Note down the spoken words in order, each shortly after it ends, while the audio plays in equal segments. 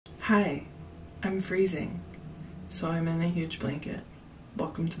Hi, I'm freezing, so I'm in a huge blanket.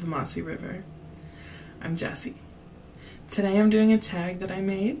 Welcome to the Mossy River. I'm Jessie. Today I'm doing a tag that I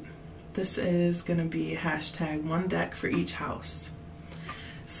made. This is going to be hashtag one deck for each house.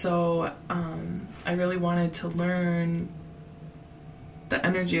 So I really wanted to learn the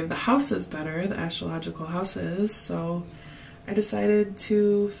energy of the houses better, the astrological houses, so I decided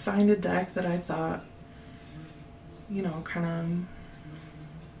to find a deck that I thought, you know, kind of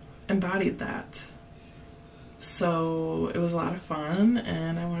embodied that. So it was a lot of fun,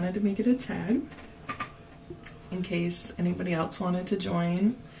 and I wanted to make it a tag in case anybody else wanted to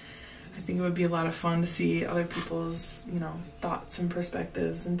join. I think it would be a lot of fun to see other people's, you know, thoughts and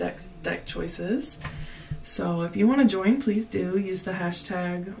perspectives and deck choices. So if you want to join, please do use the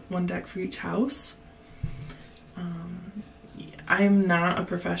hashtag one deck for each house. I'm not a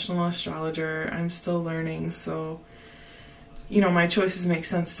professional astrologer. I'm still learning, so you know, my choices make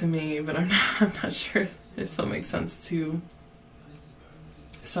sense to me, but I'm not sure if they'll make sense to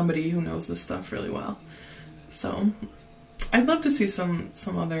somebody who knows this stuff really well. So I'd love to see some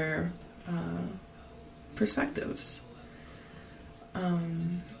other perspectives.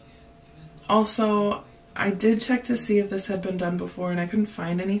 Also, I did check to see if this had been done before, and I couldn't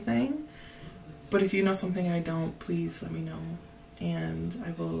find anything. But if you know something I don't, please let me know, and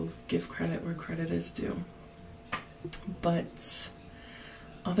I will give credit where credit is due. But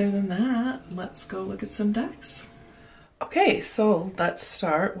other than that, let's go look at some decks. Okay, so let's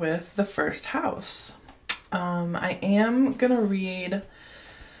start with the first house. I am gonna read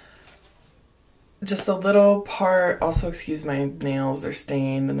just a little part. Also, excuse my nails, they're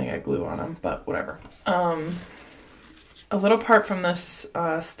stained and they got glue on them, but whatever. A little part from this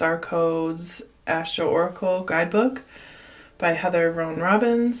Starcodes Astro Oracle Guidebook by Heather Roan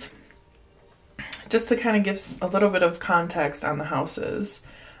Robbins, just to kind of give a little bit of context on the houses.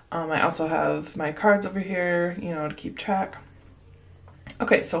 I also have my cards over here, you know, to keep track.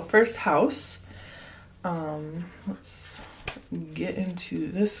 Okay, so first house. Let's get into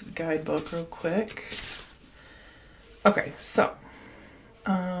this guidebook real quick. Okay, so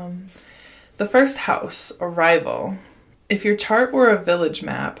the first house, arrival. If your chart were a village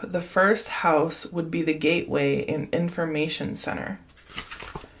map, the first house would be the gateway and information center.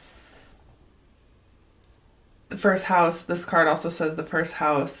 The first house, this card also says the first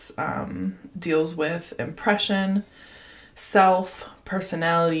house deals with impression, self,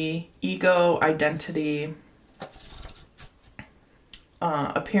 personality, ego, identity,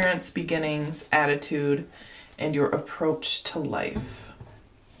 appearance, beginnings, attitude, and your approach to life.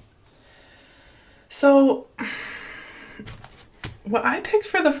 So what I picked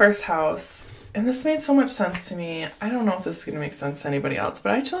for the first house, and this made so much sense to me, I don't know if this is going to make sense to anybody else,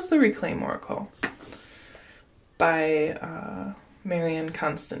 but I chose the Reclaim Oracle by Marianne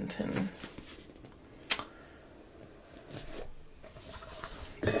Constantin.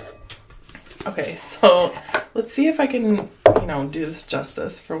 Okay, so let's see if I can, you know, do this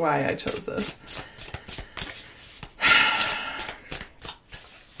justice for why I chose this.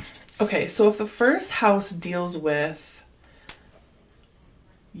 Okay, so if the first house deals with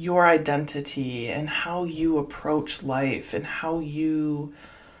your identity and how you approach life and how you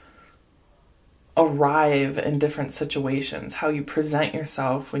arrive in different situations, how you present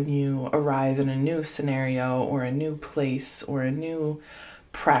yourself when you arrive in a new scenario or a new place or a new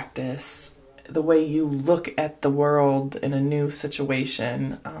practice, the way you look at the world in a new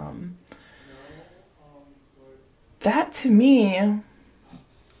situation, that to me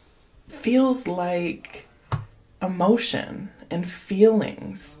feels like emotion and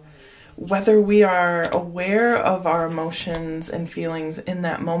feelings. Whether we are aware of our emotions and feelings in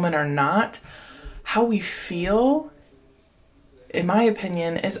that moment or not, how we feel, in my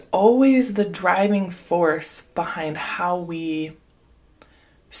opinion, is always the driving force behind how we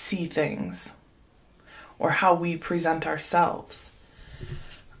see things or how we present ourselves.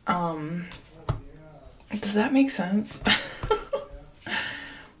 Does that make sense?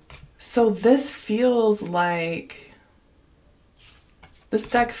 So this deck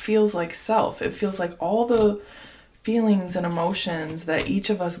feels like self. It feels like all the feelings and emotions that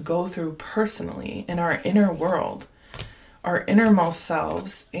each of us go through personally in our inner world, our innermost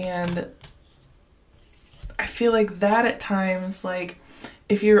selves. And I feel like that at times, like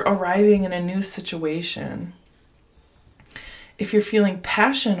if you're arriving in a new situation, if you're feeling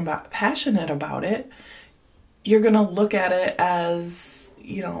passionate about it, you're going to look at it as,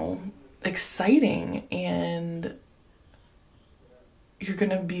 you know, exciting, and you're going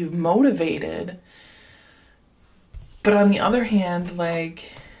to be motivated. But on the other hand,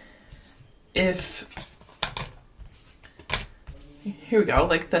 like if here we go,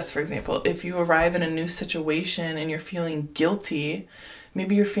 like this, for example. If you arrive in a new situation and you're feeling guilty,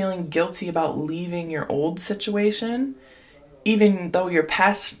 maybe you're feeling guilty about leaving your old situation, even though you're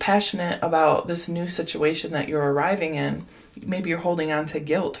passionate about this new situation that you're arriving in, maybe you're holding on to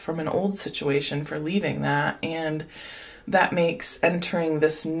guilt from an old situation for leaving that, and that makes entering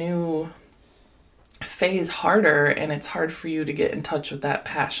this new phase harder, and it's hard for you to get in touch with that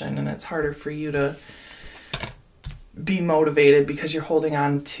passion, and it's harder for you to be motivated because you're holding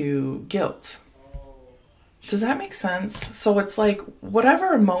on to guilt. Does that make sense? So it's like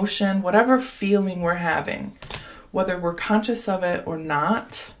whatever emotion, whatever feeling we're having, whether we're conscious of it or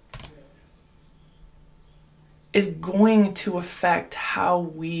not, is going to affect how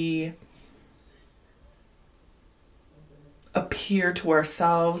we appear to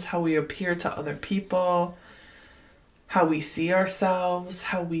ourselves, how we appear to other people, how we see ourselves,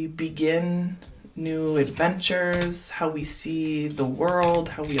 how we begin new adventures, how we see the world,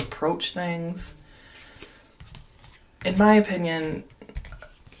 how we approach things. In my opinion,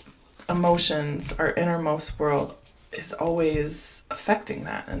 emotions, our innermost world, is always affecting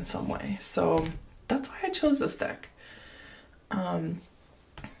that in some way. So that's why I chose this deck. I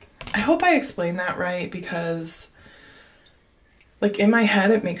hope I explained that right, because like in my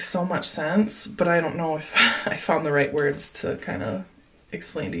head it makes so much sense, but I don't know if I found the right words to kind of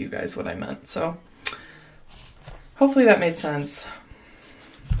explain to you guys what I meant. So hopefully that made sense.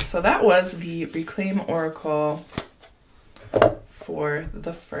 So that was the Reclaim Oracle for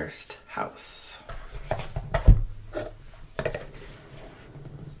the first house.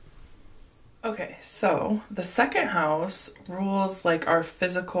 Okay, so the second house rules like our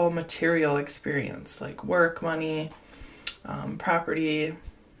physical material experience, like work, money, property,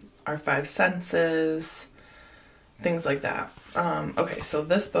 our five senses, things like that. Okay, so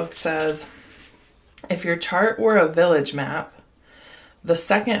this book says, if your chart were a village map, the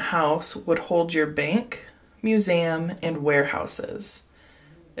second house would hold your bank, museum, and warehouses.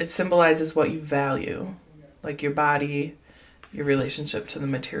 It symbolizes what you value, like your body, your relationship to the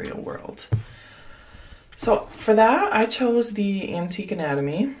material world. So for that, I chose the Antique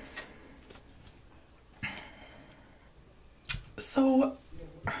Anatomy. So,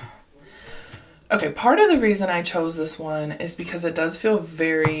 okay, part of the reason I chose this one is because it does feel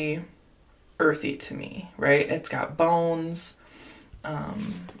very earthy to me, right? It's got bones,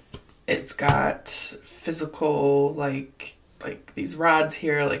 it's got physical, like these rods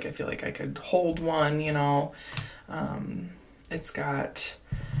here, like I feel like I could hold one, you know. It's got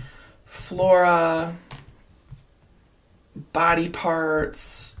flora, body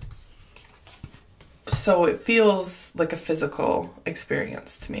parts, so it feels like a physical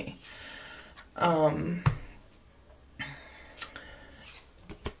experience to me. And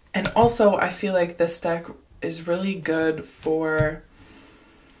also I feel like this deck is really good for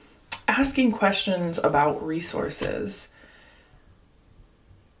asking questions about resources,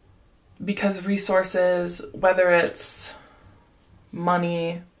 because resources, whether it's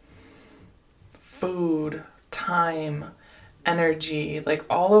money, food, time, energy, like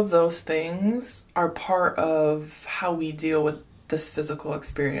all of those things are part of how we deal with this physical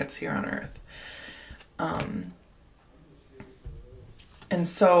experience here on Earth. And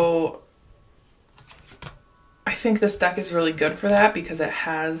so I think this deck is really good for that, because it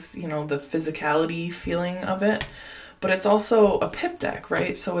has, you know, the physicality feeling of it, but it's also a pip deck,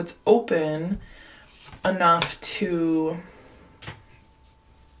 right? So it's open enough to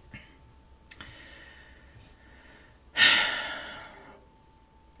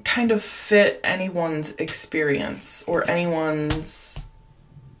kind of fit anyone's experience or anyone's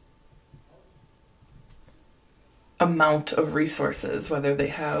amount of resources, whether they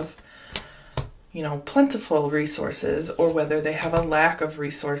have, you know, plentiful resources or whether they have a lack of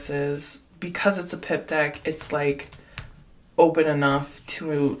resources. Because it's a pip deck, it's like open enough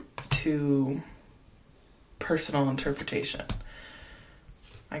to personal interpretation,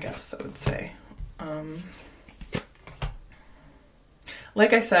 I guess I would say.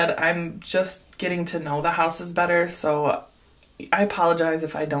 Like I said, I'm just getting to know the houses better, so I apologize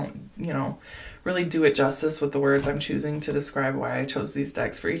if I don't, you know, really do it justice with the words I'm choosing to describe why I chose these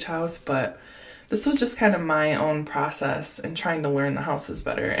decks for each house, but this was just kind of my own process in trying to learn the houses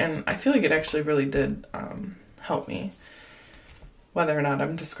better, and I feel like it actually really did help me, whether or not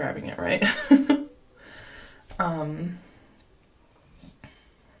I'm describing it right.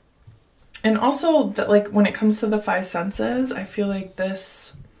 And also, that, like, when it comes to the five senses, I feel like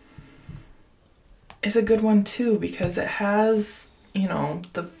this is a good one too, because it has, you know,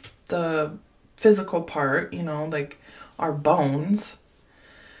 the physical part, you know, like our bones,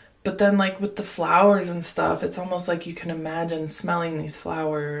 But then like with the flowers and stuff, it's almost like you can imagine smelling these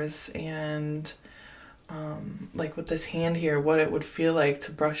flowers, and like with this hand here, what it would feel like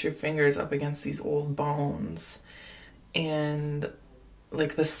to brush your fingers up against these old bones, and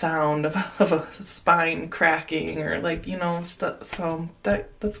like the sound of a spine cracking, or like, you know, stuff. So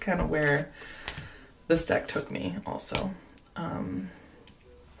that's kind of where this deck took me also.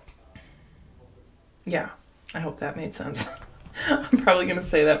 Yeah, I hope that made sense. I'm probably going to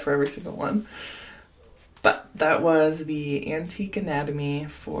say that for every single one. But that was the Antique Anatomy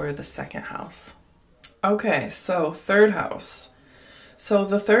for the second house. Okay, so third house. So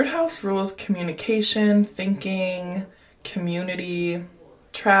the third house rules communication, thinking, community,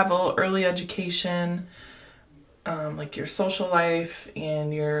 travel, early education, like your social life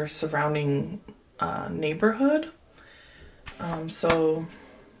and your surrounding neighborhood. So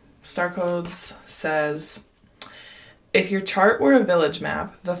Starcodes says, if your chart were a village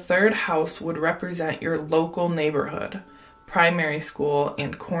map, the third house would represent your local neighborhood, primary school,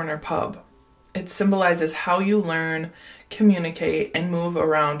 and corner pub. It symbolizes how you learn, communicate, and move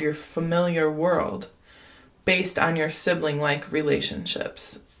around your familiar world based on your sibling-like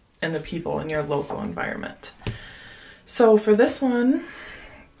relationships and the people in your local environment. So for this one,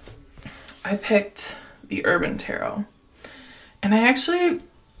 I picked the Urban Tarot. And I actually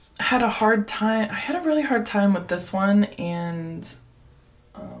had a really hard time with this one and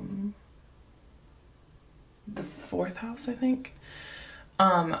the fourth house, I think.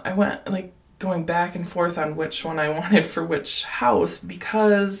 I went like going back and forth on which one I wanted for which house,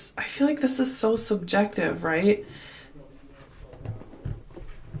 because I feel like this is so subjective, right?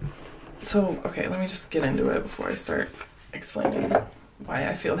 So, okay, let me just get into it before I start explaining why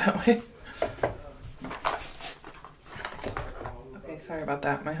I feel that way. Okay, sorry about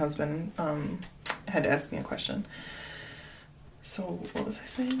that. My husband had to ask me a question. So, what was I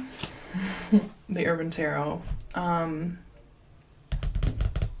saying? The Urban Tarot.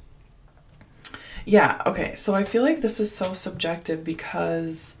 Yeah, okay, so I feel like this is so subjective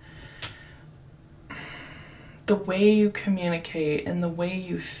because the way you communicate and the way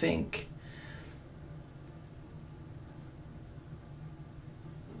you think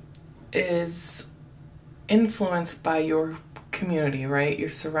is influenced by your community, right? Your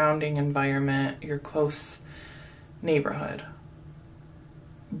surrounding environment, your close neighborhood.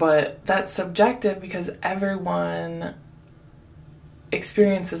 But that's subjective because everyone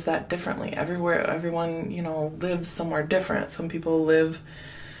experiences that differently. Everyone, you know, lives somewhere different. Some people live,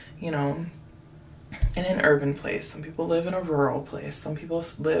 you know, in an urban place. Some people live in a rural place. Some people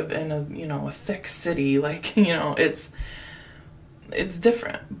live in a, you know, a thick city. Like, you know, it's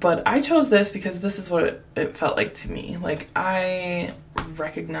different. But I chose this because this is what it felt like to me. Like, I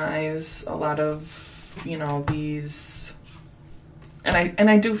recognize a lot of, you know, these, and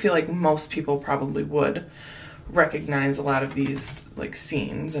I do feel like most people probably would recognize a lot of these like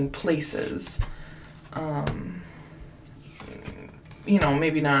scenes and places. You know,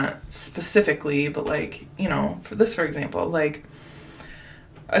 maybe not specifically, but like, you know, for example, like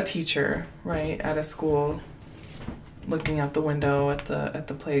a teacher, right, at a school looking out the window at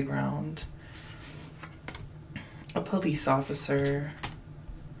the playground, a police officer,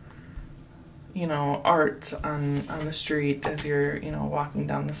 you know, art on the street as you're, you know, walking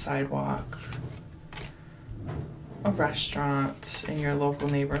down the sidewalk, a restaurant in your local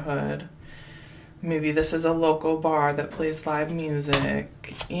neighborhood. Maybe this is a local bar that plays live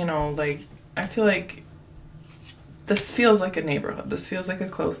music. You know, like, I feel like this feels like a neighborhood. This feels like a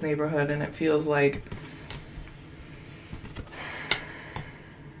close neighborhood, and it feels like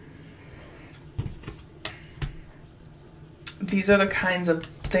these are the kinds of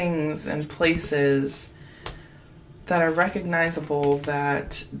things and places that are recognizable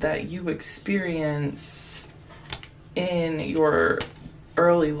that you experience in your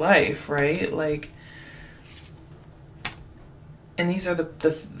early life, right? Like, and these are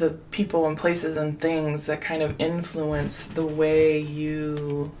the people and places and things that kind of influence the way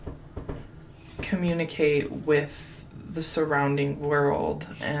you communicate with the surrounding world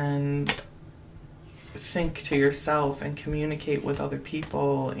and think to yourself and communicate with other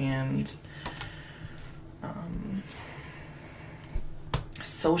people and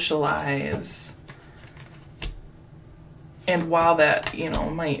socialize. And while that, you know,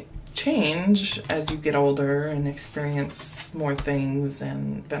 might change as you get older and experience more things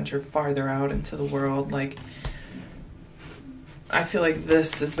and venture farther out into the world, like, I feel like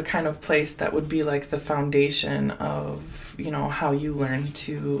this is the kind of place that would be like the foundation of, you know, how you learn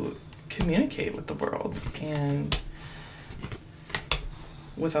to communicate with the world and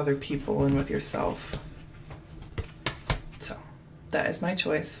with other people and with yourself. So, that is my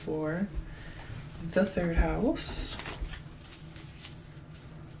choice for the third house.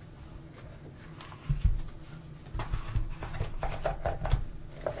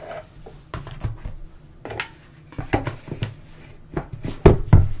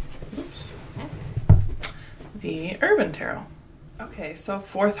 Oops. The Urban Tarot. Okay, so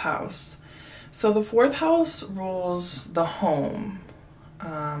fourth house. So the fourth house rules the home,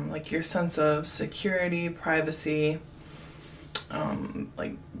 like your sense of security, privacy,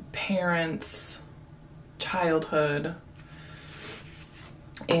 like parents, childhood.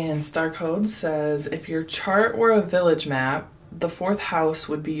 And Starcodes says, if your chart were a village map, the fourth house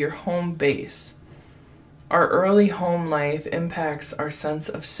would be your home base. Our early home life impacts our sense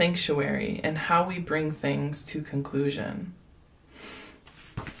of sanctuary and how we bring things to conclusion.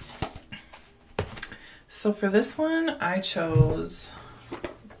 So for this one, I chose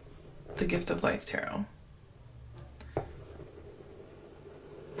the Gift of Life Tarot.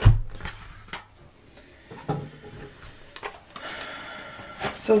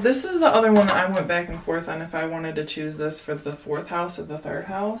 So this is the other one that I went back and forth on if I wanted to choose this for the fourth house or the third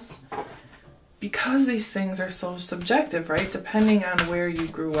house. Because these things are so subjective, right? Depending on where you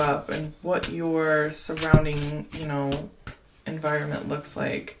grew up and what your surrounding, environment looks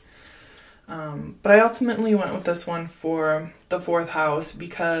like. But I ultimately went with this one for the fourth house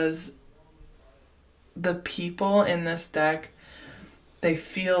because the people in this deck, they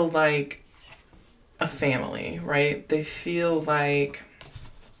feel like a family, right? They feel like,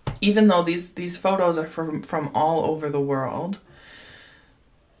 even though these photos are from all over the world,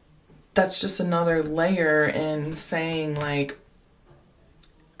 that's just another layer in saying, like,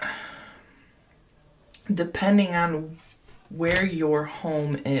 depending on where your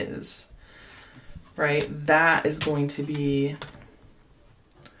home is, right, that is going to be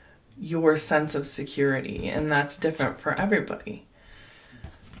your sense of security, and that's different for everybody.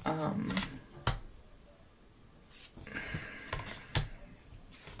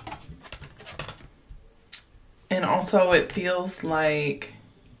 And also it feels like,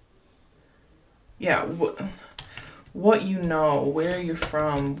 yeah, what you know, where you're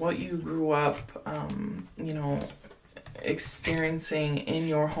from, what you grew up, experiencing in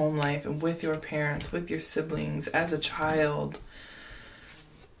your home life and with your parents, with your siblings as a child,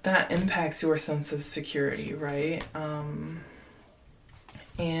 that impacts your sense of security, right?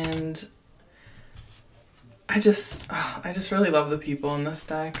 And I just really love the people in this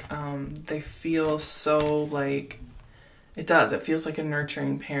deck. They feel so like, it feels like a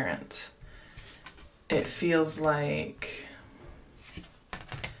nurturing parent. It feels like,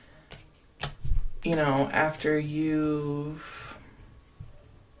 after you've,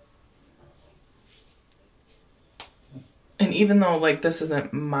 and even though like this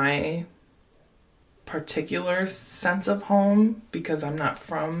isn't my particular sense of home because I'm not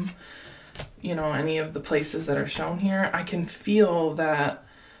from, any of the places that are shown here, I can feel the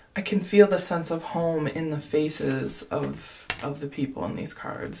sense of home in the faces of the people in these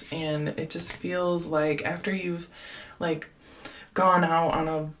cards. And it just feels like after you've like gone out on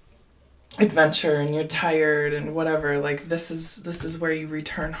a adventure and you're tired and whatever, like this is where you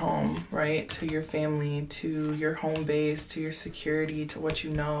return home, right? To your family, to your home base, to your security, to what you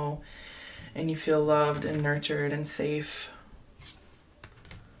know, and you feel loved and nurtured and safe.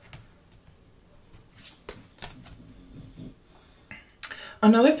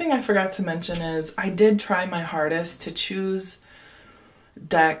 Another thing I forgot to mention is I did try my hardest to choose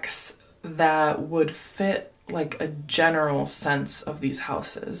decks that would fit like a general sense of these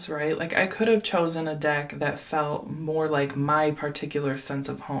houses, right? Like I could have chosen a deck that felt more like my particular sense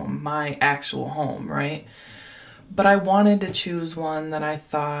of home, my actual home, right? But I wanted to choose one that I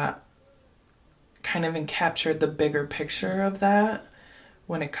thought kind of captured the bigger picture of that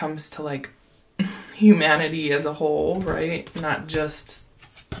when it comes to like humanity as a whole, right? Not just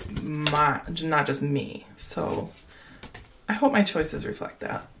me. So I hope my choices reflect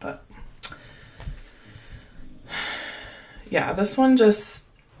that. But yeah, this one just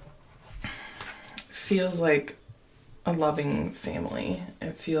feels like a loving family.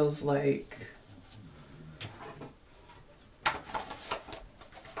 It feels like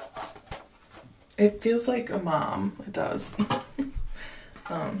a mom. It does.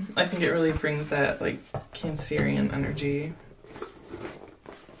 I think it really brings that like Cancerian energy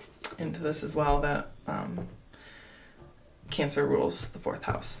into this as well, that Cancer rules the fourth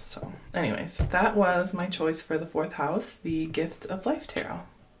house. So anyways, that was my choice for the fourth house, the Gift of Life Tarot.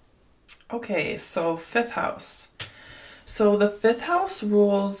 Okay, so fifth house. So the fifth house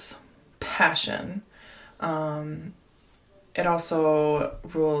rules passion. It also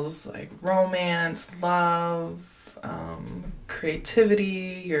rules like romance, love,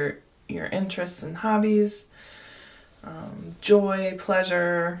 creativity, your interests and hobbies, joy,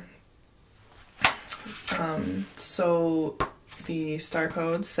 pleasure. So the star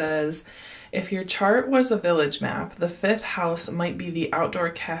code says, if your chart was a village map, the 5th house might be the outdoor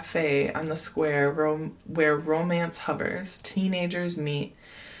cafe on the square where romance hovers, teenagers meet,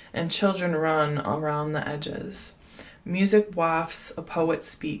 and children run around the edges. Music wafts, a poet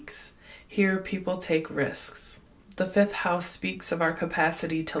speaks. Here people take risks. The 5th house speaks of our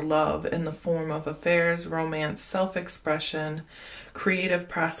capacity to love in the form of affairs, romance, self-expression, creative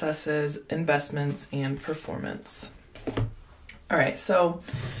processes, investments, and performance. All right, so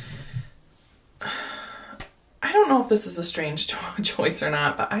I don't know if this is a strange choice or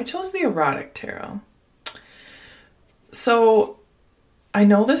not, but I chose the erotic tarot. So I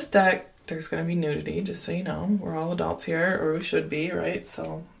know this deck, there's going to be nudity, just so you know. We're all adults here, or we should be, right?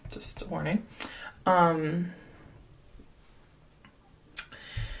 So just a warning. I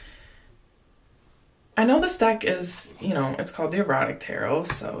know this deck is, it's called the erotic tarot,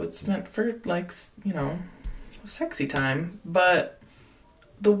 so it's meant for, like, sexy time, but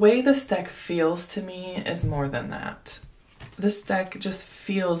the way this deck feels to me is more than that. This deck just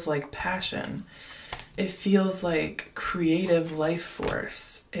feels like passion. It feels like creative life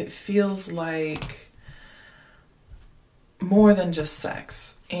force. It feels like more than just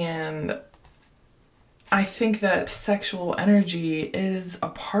sex. And I think that sexual energy is a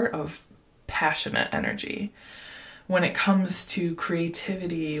part of passionate energy. When it comes to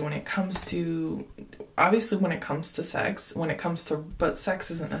creativity, when it comes to, obviously when it comes to sex, but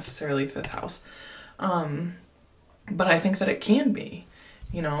sex isn't necessarily 5th house. But I think that it can be,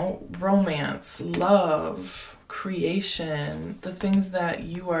 romance, love, creation, the things that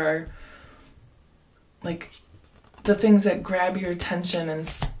you are, like, the things that grab your attention and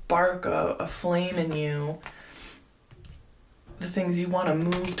spark a flame in you, the things you want to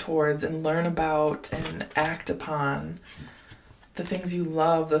move towards and learn about and act upon, the things you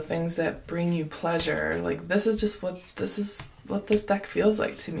love, the things that bring you pleasure. Like, this is what this deck feels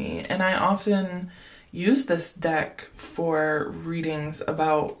like to me. And I often use this deck for readings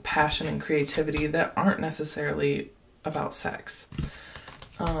about passion and creativity that aren't necessarily about sex.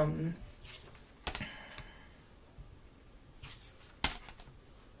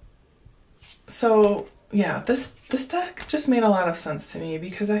 So yeah, this deck just made a lot of sense to me,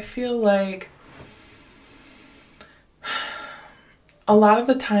 because I feel like a lot of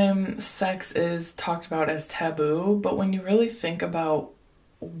the time sex is talked about as taboo, but when you really think about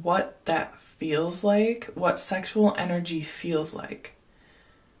what that feels like, what sexual energy feels like,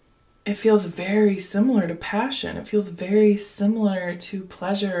 it feels very similar to passion. It feels very similar to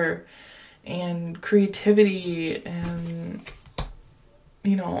pleasure and creativity and,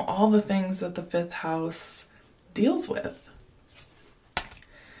 all the things that the 5th house deals with.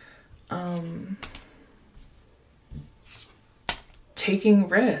 Taking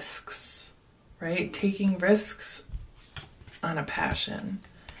risks, right? Taking risks on a passion.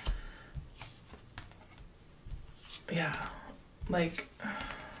 Yeah, like,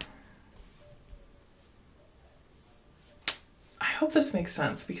 I hope this makes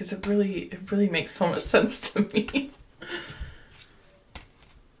sense, because it really makes so much sense to me.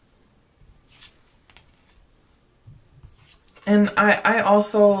 And I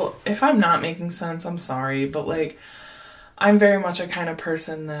also, if I'm not making sense, I'm sorry, but, like, I'm very much a kind of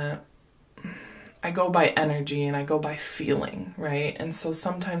person that I go by energy and I go by feeling, right? And so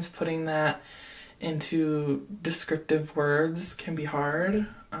sometimes putting that into descriptive words can be hard.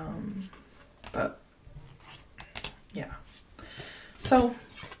 But yeah. So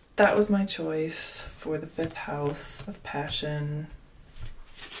that was my choice for the 5th house of passion.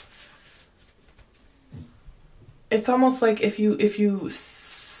 It's almost like if you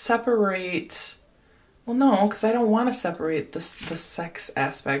separate, well, no, because I don't want to separate the sex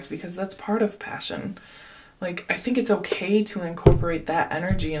aspect, because that's part of passion. Like, I think it's okay to incorporate that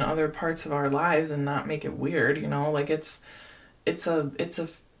energy in other parts of our lives and not make it weird, like it's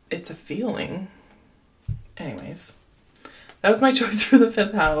a feeling. Anyways, that was my choice for the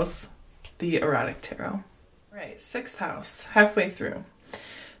 5th house, the erotic tarot. Right, 6th house, halfway through.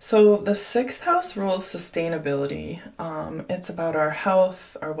 So the 6th house rules sustainability. It's about our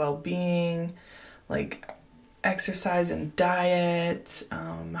health, our well-being, like exercise and diet,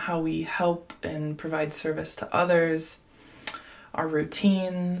 how we help and provide service to others, our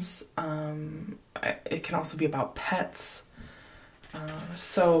routines. It can also be about pets.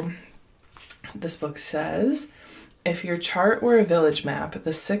 So this book says, if your chart were a village map,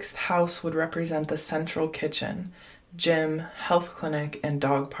 the 6th house would represent the central kitchen, gym, health clinic, and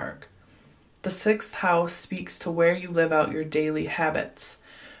dog park. The sixth house speaks to where you live out your daily habits,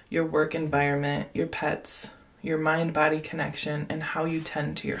 your work environment, your pets, your mind-body connection, and how you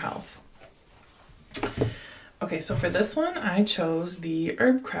tend to your health. Okay, so for this one, I chose the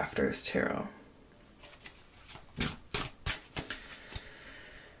Herb Crafters Tarot.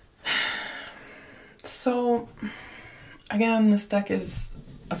 So, again, this deck is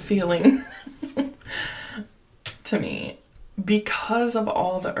a feeling to me because of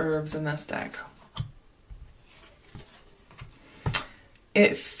all the herbs in this deck.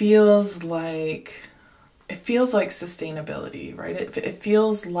 It feels like sustainability, right? It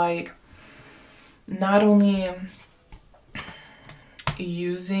feels like not only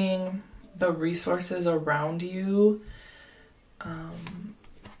using the resources around you,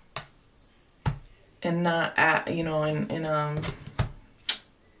 and not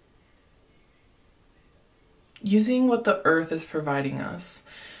using what the earth is providing us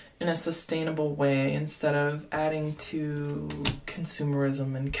in a sustainable way instead of adding to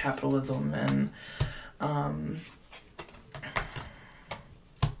consumerism and capitalism and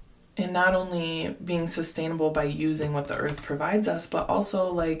not only being sustainable by using what the earth provides us, but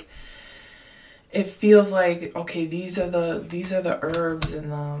also like it feels like, okay, these are the herbs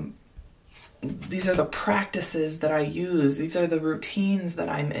and these are the practices that I use, these are the routines that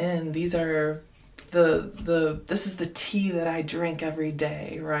I'm in, these are this is the tea that I drink every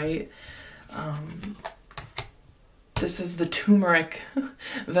day, right? This is the turmeric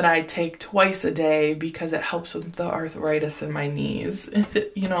that I take twice a day because it helps with the arthritis in my knees.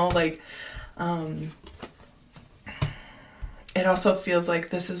 It also feels like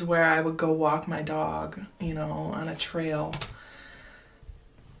this is where I would go walk my dog, on a trail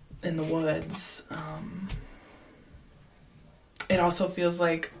in the woods. It also feels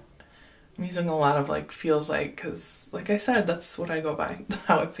like I'm using a lot of feels like, because like I said, that's what I go by,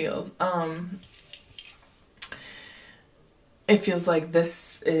 how it feels. It feels like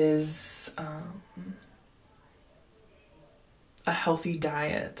this is a healthy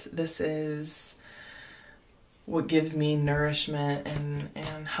diet. This is what gives me nourishment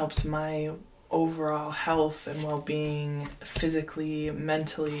and helps my overall health and well-being physically,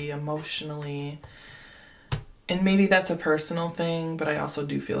 mentally, emotionally. And maybe that's a personal thing, but I also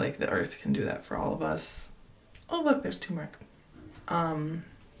do feel like the earth can do that for all of us. Oh, look, there's turmeric.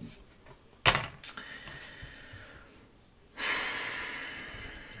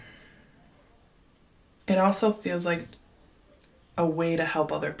 It also feels like a way to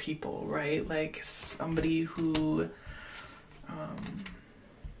help other people, right? Like somebody who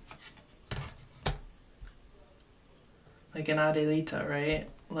like an Adelita, right?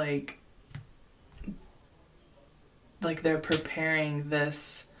 Like they're preparing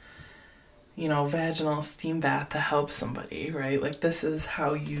this, vaginal steam bath to help somebody, right? Like this is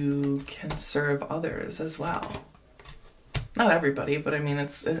how you can serve others as well. Not everybody, but I mean,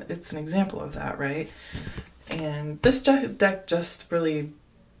 it's an example of that, right? And this deck just really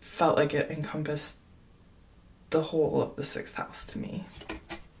felt like it encompassed the whole of the sixth house to me.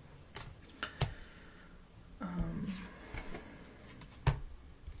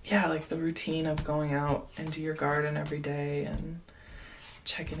 Yeah, like the routine of going out into your garden every day and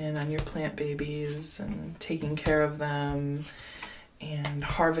checking in on your plant babies and taking care of them and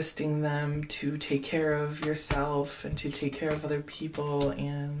harvesting them to take care of yourself and to take care of other people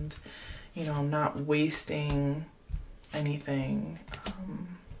and, not wasting anything.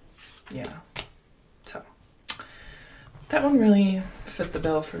 Yeah. So that one really fit the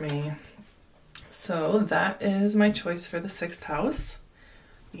bill for me. So that is my choice for the sixth house.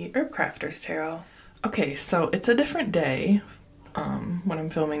 The Herb Crafters Tarot. Okay, so it's a different day when I'm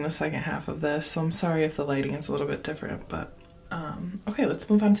filming the second half of this, so I'm sorry if the lighting is a little bit different, but okay, let's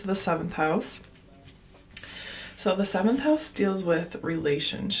move on to the seventh house. So the seventh house deals with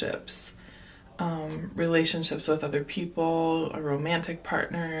relationships. Relationships with other people, a romantic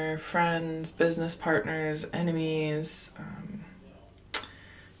partner, friends, business partners, enemies,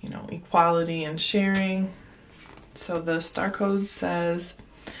 equality and sharing. So the Starcodes says,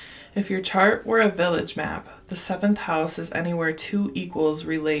 if your chart were a village map, the seventh house is anywhere two equals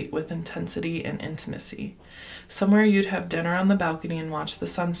relate with intensity and intimacy. Somewhere you'd have dinner on the balcony and watch the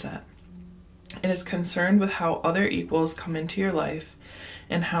sunset. It is concerned with how other equals come into your life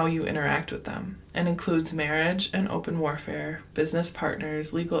and how you interact with them, and includes marriage and open warfare, business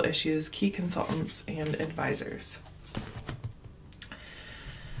partners, legal issues, key consultants, and advisors.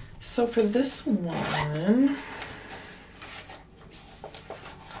 So for this one,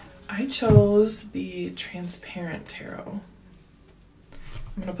 I chose the Transparent Tarot.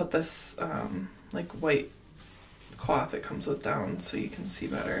 I'm going to put this white cloth it comes with down so you can see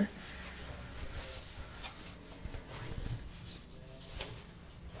better.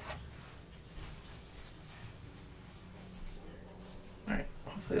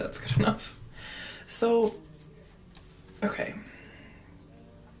 that's good enough. So, okay.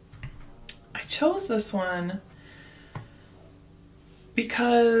 I chose this one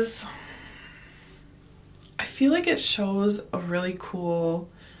because I feel like it shows a really cool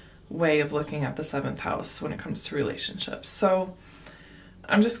way of looking at the 7th house when it comes to relationships. So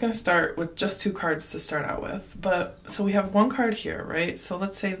I'm just going to start with just 2 cards to start out with. But so we have one card here, right? So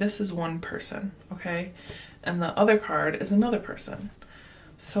let's say this is one person, okay? And the other card is another person.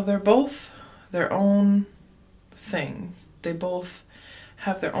 So they're both their own thing. They both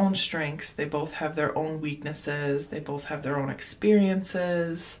have their own strengths. They both have their own weaknesses. They both have their own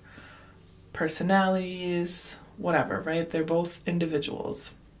experiences, personalities, whatever, right? They're both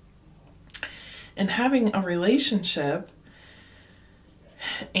individuals. And having a relationship,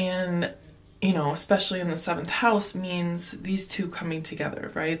 and, you know, especially in the 7th house, means these two coming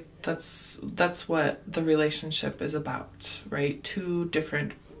together, right? That's what the relationship is about, right? 2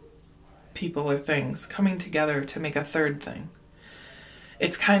 different people or things coming together to make a third thing.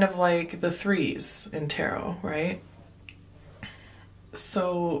 It's kind of like the 3s in tarot, right?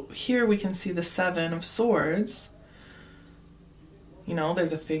 So here we can see the 7 of Swords. You know,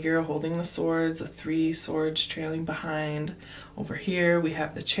 there's a figure holding the swords, a 3 swords trailing behind. Over here we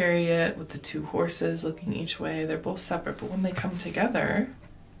have the Chariot with the 2 horses looking each way. They're both separate, but when they come together,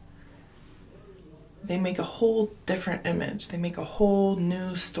 they make a whole different image. They make a whole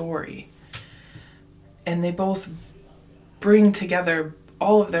new story. And they both bring together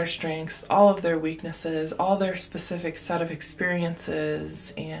all of their strengths, all of their weaknesses, all their specific set of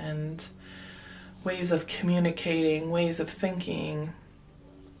experiences and ways of communicating, ways of thinking.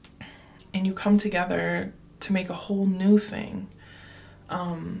 And you come together to make a whole new thing.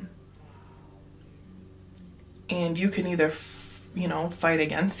 And you can either, fight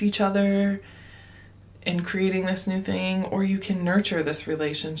against each other in creating this new thing, or you can nurture this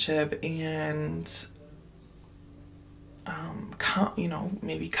relationship and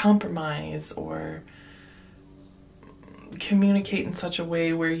maybe compromise or communicate in such a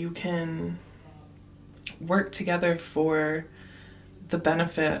way where you can work together for the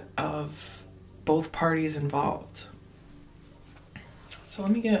benefit of both parties involved. So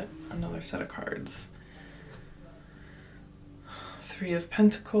let me get another set of cards. 3 of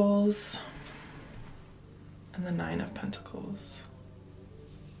Pentacles and the 9 of Pentacles.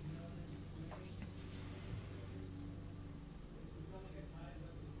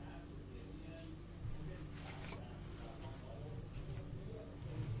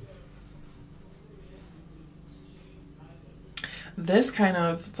 This kind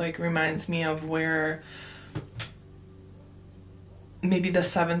of reminds me of where maybe the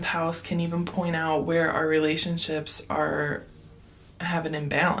 7th house can even point out where our relationships have an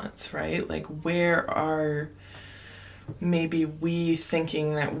imbalance, right? Like, where are maybe we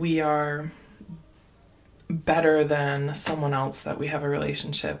thinking that we are better than someone else that we have a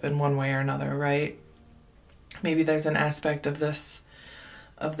relationship in one way or another, right? Maybe there's an aspect of this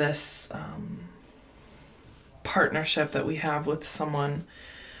partnership that we have with someone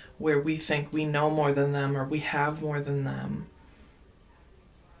where we think we know more than them or we have more than them.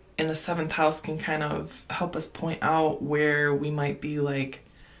 And the 7th house can kind of help us point out where we might be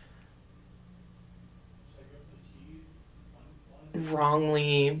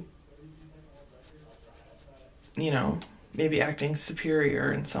wrongly, maybe acting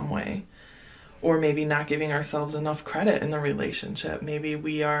superior in some way. Or maybe not giving ourselves enough credit in the relationship. Maybe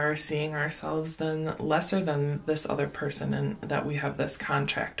we are seeing ourselves then lesser than this other person and that we have this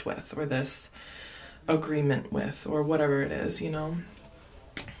contract with or this agreement with or whatever it is,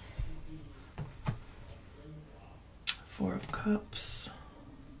 4 of Cups.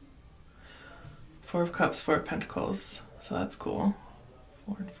 4 of Cups, 4 of Pentacles. So that's cool.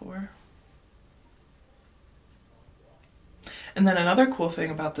 4 and 4. And then another cool thing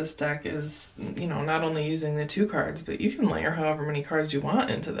about this deck is, not only using the 2 cards, but you can layer however many cards you want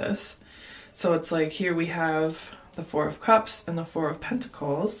into this. So it's like here we have the 4 of Cups and the 4 of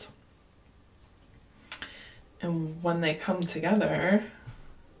Pentacles. And when they come together,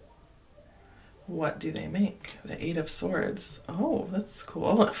 what do they make? The 8 of Swords. Oh, that's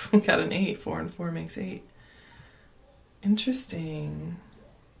cool. If we got an 8, 4 and 4 makes 8. Interesting.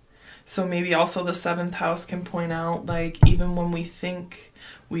 So maybe also the 7th house can point out, even when we think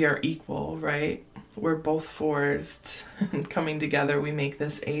we are equal, right? We're both 4s and coming together, we make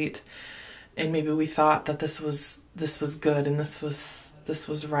this 8. And maybe we thought that this was good and this was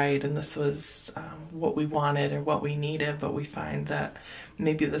right and this was what we wanted or what we needed, but we find that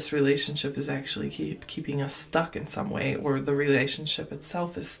maybe this relationship is actually keeping us stuck in some way, or the relationship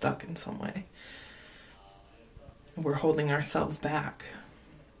itself is stuck in some way. We're holding ourselves back.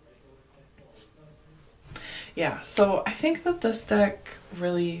 Yeah, so I think that this deck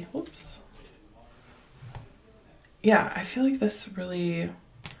really, whoops. Yeah, I feel like this really,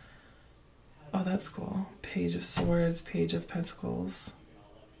 oh, that's cool. Page of Swords, Page of Pentacles.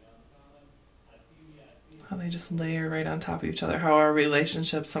 How they just layer right on top of each other. How our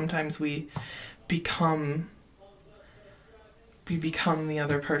relationships, sometimes we become the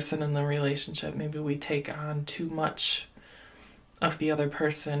other person in the relationship. Maybe we take on too much of the other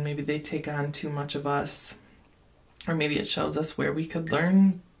person. Maybe they take on too much of us. Or maybe it shows us where we could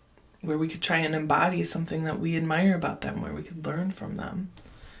learn, where we could try and embody something that we admire about them, where we could learn from them.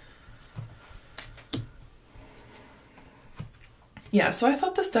 Yeah, so I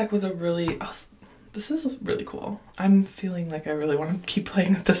thought this deck was a really, oh, this is really cool. I'm feeling like I really want to keep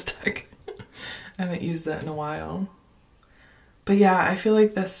playing with this deck. I haven't used it in a while. But yeah, I feel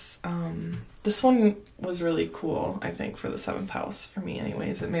like this this one was really cool, I think, for the 7th house. For me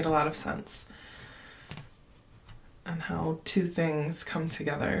anyways, it made a lot of sense. And how two things come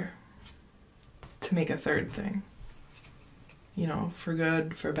together to make a third thing. You know, for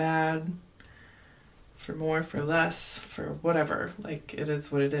good, for bad, for more, for less, for whatever. Like, it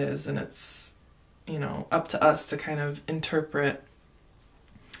is what it is, and it's, you know, up to us to kind of interpret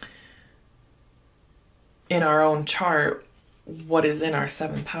in our own chart what is in our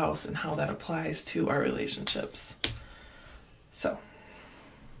 7th house and how that applies to our relationships. So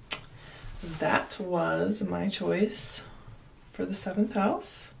that was my choice for the 7th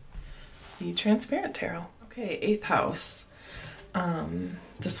house, the Transparent Tarot. Okay, 8th house.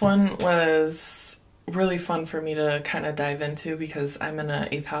 This one was really fun for me to kind of dive into because I'm in an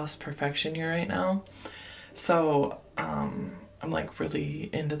 8th house perfection year right now. So I'm like really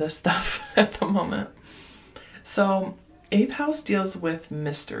into this stuff at the moment. So 8th house deals with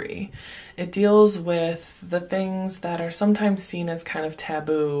mystery. It deals with the things that are sometimes seen as kind of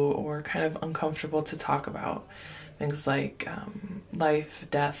taboo or kind of uncomfortable to talk about. Things like life,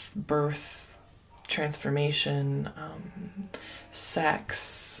 death, birth, transformation,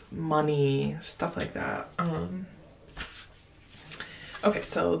 sex, money, stuff like that. Okay,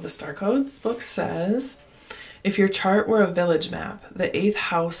 so the Starcodes book says, if your chart were a village map, the 8th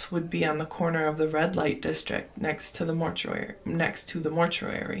house would be on the corner of the red light district next to the mortuary. Why am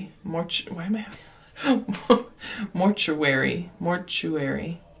I having mortuary.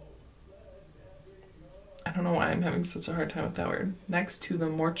 I don't know why I'm having such a hard time with that word. Next to the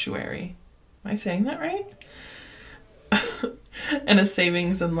mortuary. Am I saying that right? And a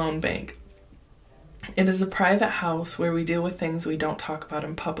savings and loan bank. It is a private house where we deal with things we don't talk about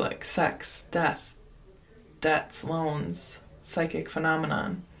in public. Sex, death, debts, loans, psychic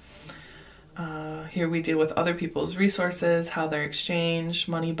phenomenon. Here we deal with other people's resources, how they're exchanged,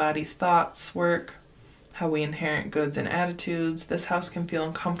 money, bodies, thoughts, work, how we inherit goods and attitudes. This house can feel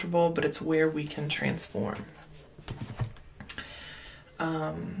uncomfortable, but it's where we can transform.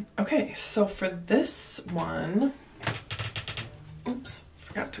 Okay, so for this one, oops,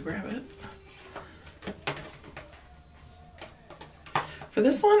 forgot to grab it. For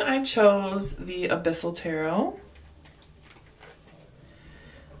this one, I chose the Abyssal Tarot.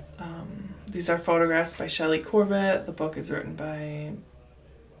 These are photographs by Shelley Corbett. The book is written by,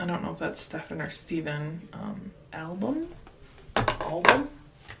 I don't know if that's Stephen or Stephen, Album?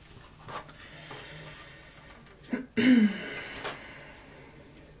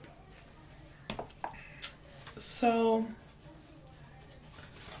 So,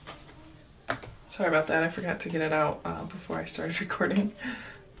 sorry about that. I forgot to get it out before I started recording.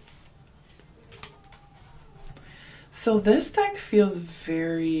 So this deck feels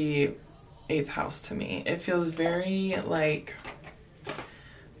very 8th house to me. It feels very like,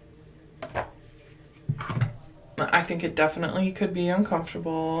 I think it definitely could be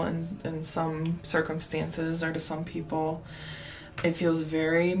uncomfortable in some circumstances or to some people. It feels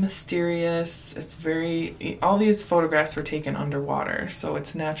very mysterious. It's very, all these photographs were taken underwater, so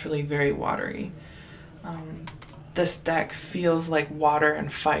it's naturally very watery. This deck feels like water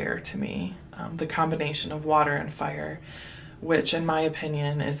and fire to me. The combination of water and fire, which in my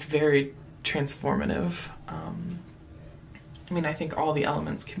opinion is very transformative. I mean, I think all the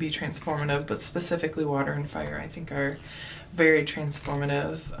elements can be transformative, but specifically water and fire I think are very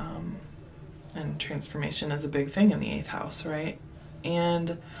transformative. And transformation is a big thing in the 8th house, right?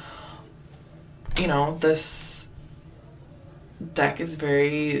 And, you know, this deck is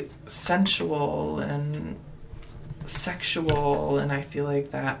very sensual and sexual, and I feel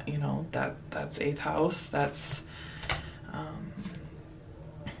like that, you know, that's 8th house. That's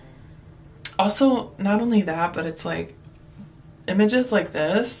also not only that, but it's like images like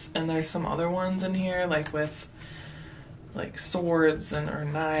this, and there's some other ones in here, like with like swords and or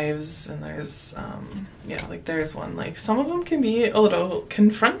knives, and there's yeah, like there's one. Like some of them can be a little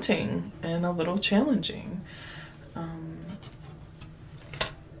confronting and a little challenging.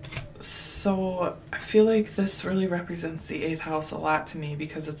 So I feel like this really represents the 8th house a lot to me,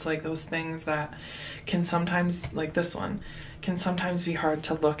 because it's like those things that can sometimes, like this one, can sometimes be hard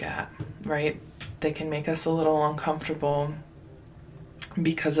to look at, right? They can make us a little uncomfortable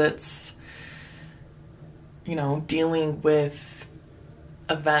because it's, you know, dealing with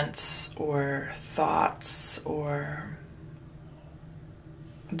events or thoughts or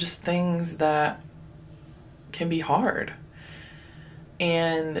just things that can be hard.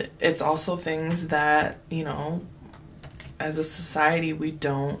 And it's also things that, you know, as a society, we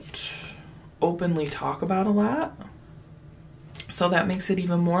don't openly talk about a lot. So that makes it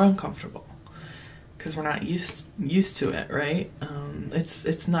even more uncomfortable because we're not used to it, right?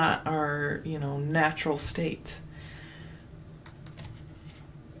 It's not our, you know, natural state.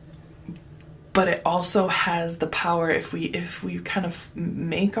 But it also has the power, if we kind of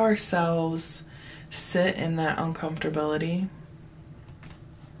make ourselves sit in that uncomfortability.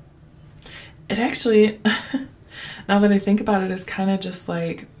 It actually, now that I think about it, is kind of just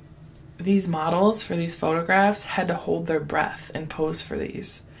like these models for these photographs had to hold their breath and pose for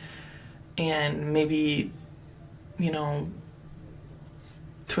these. And maybe, you know,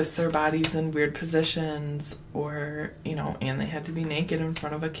 twist their bodies in weird positions, or, you know, and they had to be naked in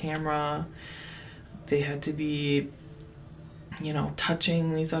front of a camera. They had to be, you know,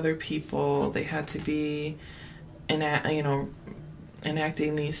 touching these other people. They had to be,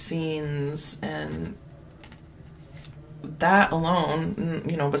 enacting these scenes, and that alone,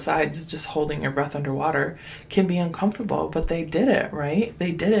 you know, besides just holding your breath underwater, can be uncomfortable, but they did it, right?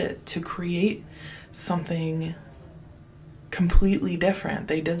 They did it to create something completely different.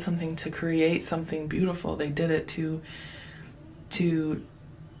 They did something to create something beautiful. They did it to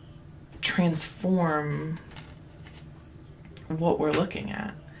transform what we're looking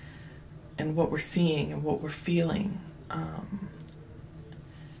at and what we're seeing and what we're feeling.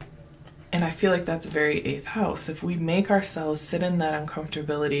 And I feel like that's very 8th house. If we make ourselves sit in that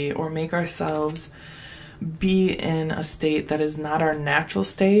uncomfortability, or make ourselves be in a state that is not our natural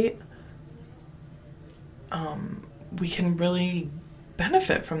state, we can really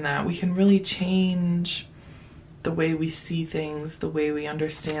benefit from that. We can really change the way we see things, the way we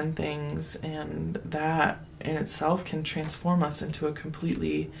understand things, and that in itself can transform us into a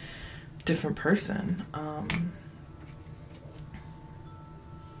completely different person.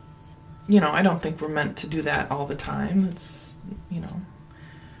 You know, I don't think we're meant to do that all the time. It's, you know,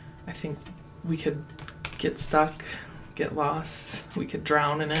 I think we could get stuck, get lost, we could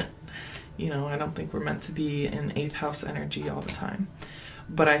drown in it. You know, I don't think we're meant to be in 8th house energy all the time.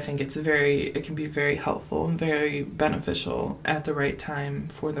 But I think it can be very helpful and very beneficial at the right time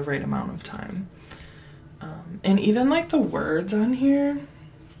for the right amount of time. And even like the words on here.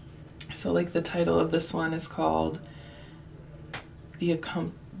 So like the title of this one is called The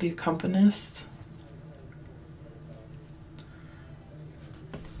Accompanist.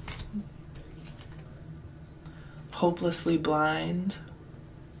 Hopelessly Blind.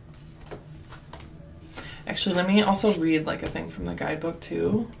 Actually, let me also read like a thing from the guidebook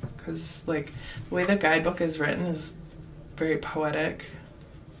too, because like the way the guidebook is written is very poetic.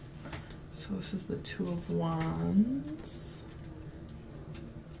 So this is the 2 of Wands.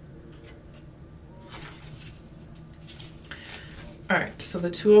 All right, so the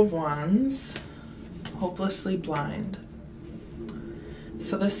 2 of Wands, hopelessly blind.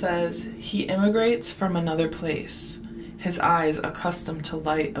 So this says, he immigrates from another place, his eyes accustomed to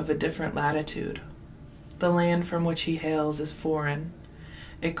light of a different latitude. The land from which he hails is foreign.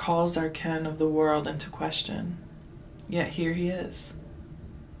 It calls our ken of the world into question. Yet here he is,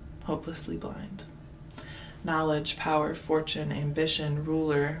 hopelessly blind. Knowledge, power, fortune, ambition,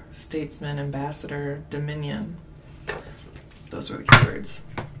 ruler, statesman, ambassador, dominion. Those were the keywords.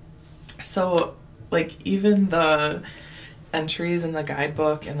 So, like, even the entries in the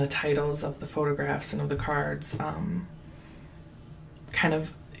guidebook and the titles of the photographs and of the cards kind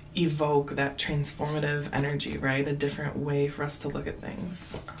of evoke that transformative energy, right? A different way for us to look at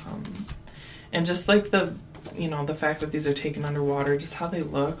things. And just like the fact that these are taken underwater, just how they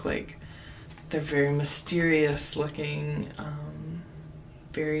look, like they're very mysterious looking,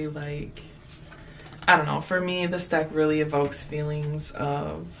 very like, I don't know, for me this deck really evokes feelings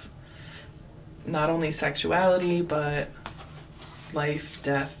of not only sexuality but life,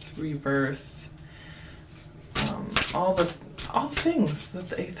 death, rebirth, all the things that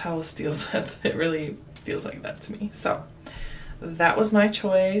the 8th house deals with. It really feels like that to me. So that was my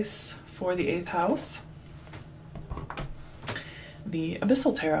choice for the 8th house. the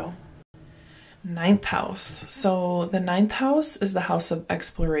Abyssal Tarot. Ninth house. So the ninth house is the house of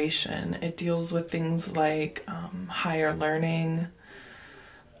exploration. It deals with things like higher learning,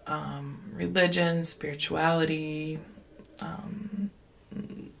 religion, spirituality,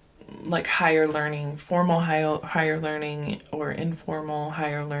 like higher learning, formal higher learning or informal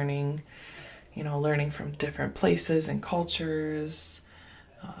higher learning, you know, learning from different places and cultures,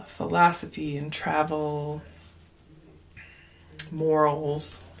 philosophy and travel,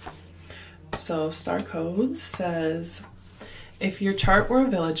 morals. So Starcodes says, if your chart were a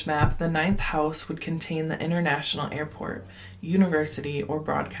village map, the ninth house would contain the international airport, university, or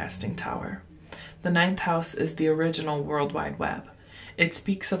broadcasting tower. The ninth house is the original World Wide Web. It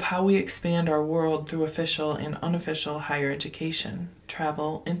speaks of how we expand our world through official and unofficial higher education,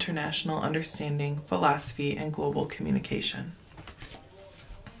 travel, international understanding, philosophy, and global communication.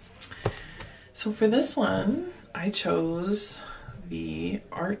 So for this one, I chose the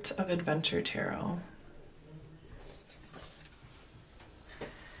Art of Adventure Tarot.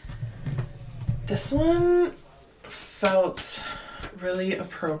 This one felt really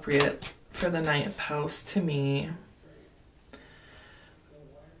appropriate for the ninth house to me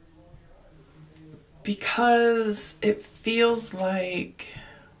because it feels like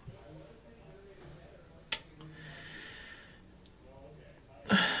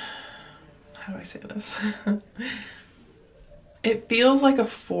how do I say this? It feels like a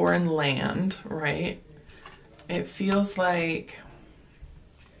foreign land, right? It feels like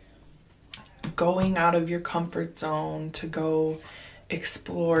going out of your comfort zone to go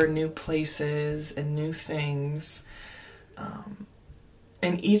explore new places and new things.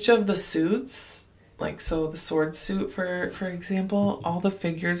 And each of the suits, like, so the sword suit, for example, all the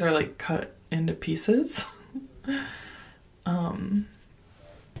figures are like cut into pieces.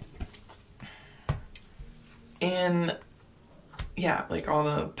 And yeah, like all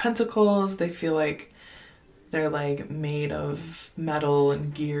the pentacles, they feel like they're like made of metal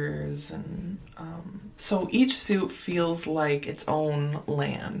and gears, and so each suit feels like its own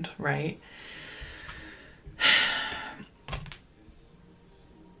land, right?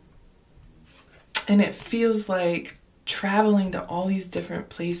 And it feels like traveling to all these different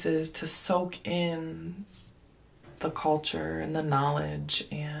places to soak in the culture and the knowledge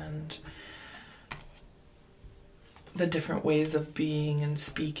and the different ways of being and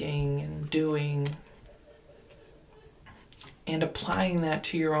speaking and doing, and applying that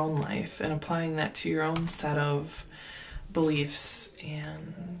to your own life and applying that to your own set of beliefs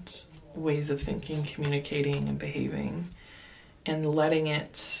and ways of thinking, communicating, and behaving, and letting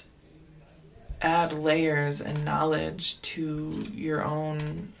it add layers and knowledge to your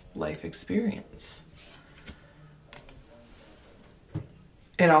own life experience.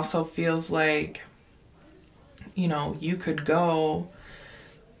 It also feels like, you know, you could go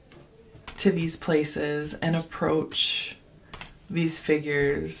to these places and approach these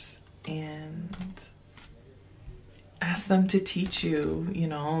figures and ask them to teach you, you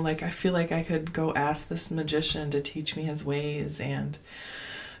know, like I feel like I could go ask this magician to teach me his ways, and,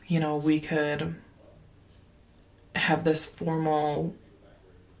 you know, we could have this formal,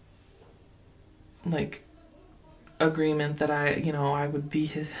 like, agreement that I would be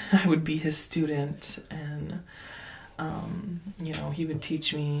his student, and you know, he would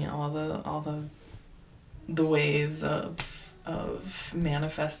teach me all the ways of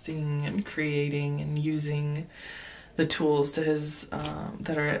manifesting and creating and using the tools to his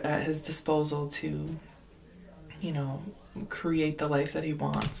that are at his disposal to, you know, create the life that he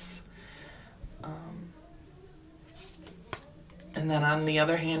wants. And then on the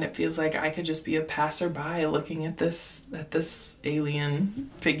other hand, it feels like I could just be a passerby looking at this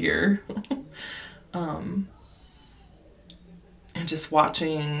alien figure, and just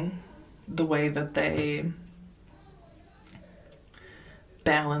watching the way that they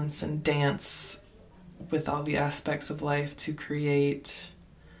balance and dance with all the aspects of life to create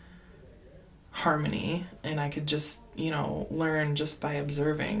harmony. And I could just, you know, learn just by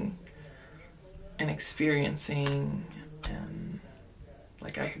observing and experiencing. And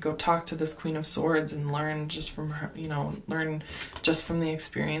like I could go talk to this Queen of Swords and learn just from her, you know, learn just from the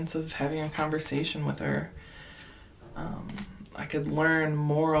experience of having a conversation with her. I could learn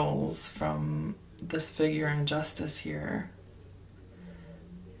morals from this figure in Justice here.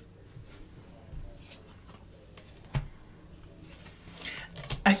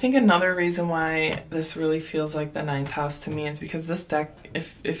 I think another reason why this really feels like the ninth house to me is because this deck,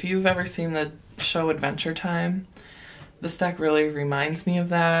 if you've ever seen the show Adventure Time, this deck really reminds me of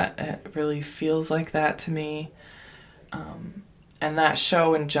that. It really feels like that to me. And that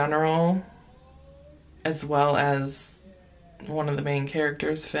show in general, as well as one of the main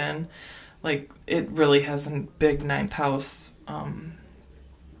characters, Finn. Like, it really has a big ninth house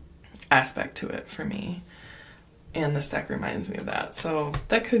aspect to it for me. And this deck reminds me of that. So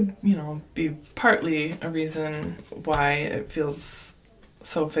that could, you know, be partly a reason why it feels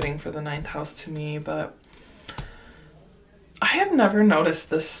so fitting for the ninth house to me. But I have never noticed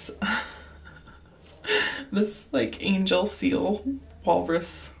this, this like angel seal,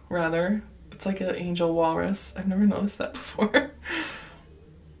 walrus rather. It's like an angel walrus. I've never noticed that before.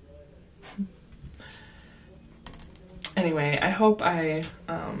 Anyway, I hope I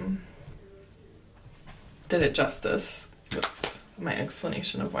did it justice with my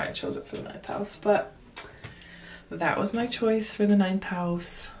explanation of why I chose it for the ninth house. But that was my choice for the ninth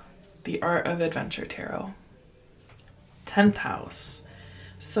house, the Art of Adventure Tarot. 10th house.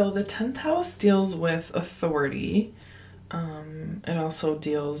 So the 10th house deals with authority. It also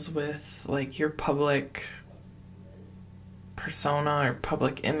deals with like your public persona or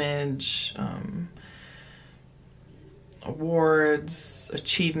public image, awards,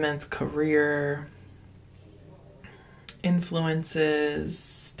 achievements, career, influences,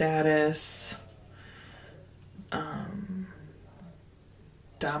 status,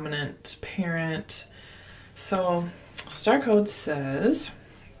 dominant parent. So Starcodes says,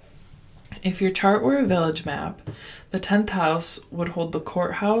 if your chart were a village map, the 10th house would hold the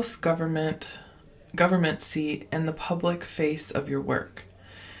courthouse, government seat, and the public face of your work.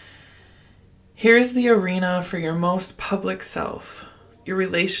 Here is the arena for your most public self, your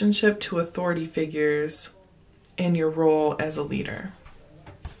relationship to authority figures, and your role as a leader.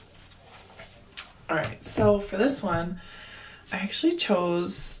 All right, so for this one, I actually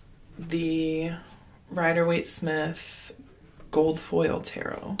chose the Rider-Waite-Smith Gold Foil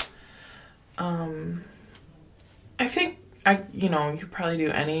Tarot. I think you could probably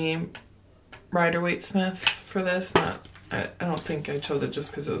do any Rider-Waite-Smith for this. I don't think I chose it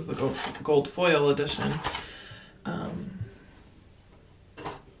just because it was the gold foil edition.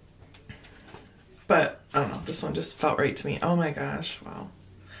 But I don't know, this one just felt right to me. Oh my gosh, wow.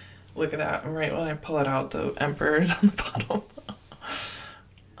 Look at that. Right when I pull it out, the Emperor's on the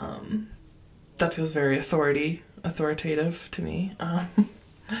bottom. That feels very authoritative to me.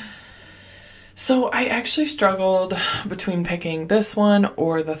 So I actually struggled between picking this one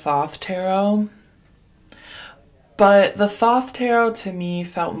or the Thoth Tarot. But the Thoth Tarot to me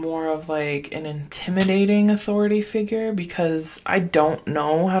felt more of like an intimidating authority figure because I don't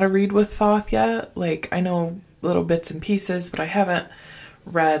know how to read with Thoth yet. Like, I know little bits and pieces, but I haven't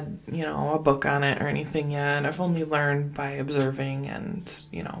read, a book on it or anything yet. I've only learned by observing and,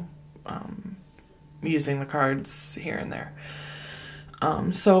 using the cards here and there.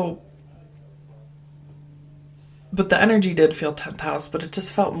 But the energy did feel 10th house, but it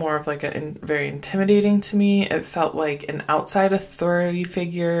just felt more of like very intimidating to me. It felt like an outside authority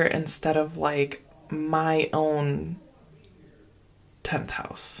figure instead of like my own 10th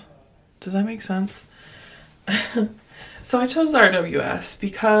house. Does that make sense? So I chose the RWS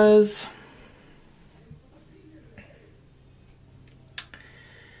because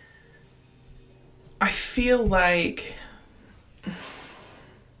I feel like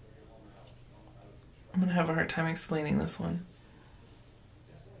I'm going to have a hard time explaining this one.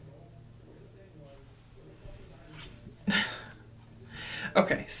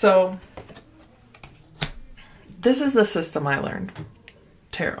 Okay, so this is the system I learned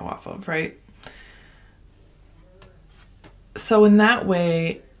tarot off of, right? So in that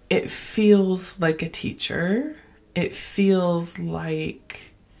way, it feels like a teacher. It feels like,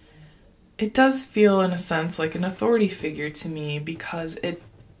 it does feel in a sense like an authority figure to me because it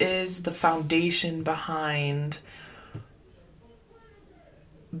is the foundation behind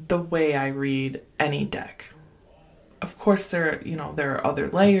the way I read any deck. Of course, there are other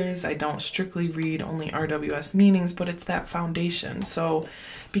layers. I don't strictly read only RWS meanings, but it's that foundation. So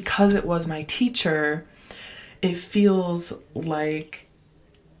because it was my teacher, it feels like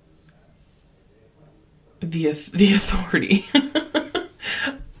the authority.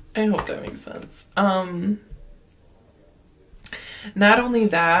 I hope that makes sense. Not only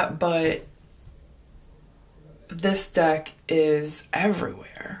that, but this deck is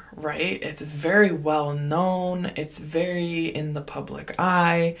everywhere, right? It's very well known. It's very in the public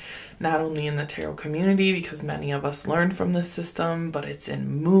eye, not only in the tarot community, because many of us learned from this system, but it's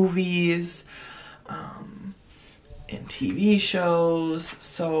in movies, in TV shows.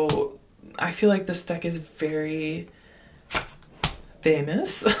 So I feel like this deck is very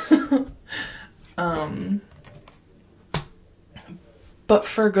famous. But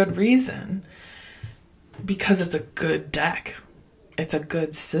for good reason, because it's a good deck. It's a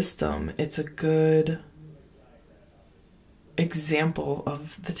good system. It's example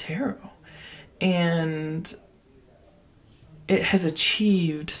of the tarot. And it has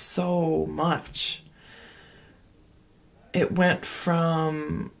achieved so much. It went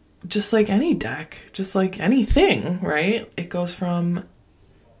from, just like any deck, just like anything, right? It goes from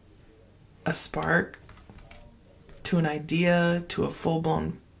a spark to an idea to a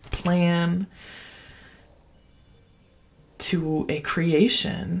full-blown plan to a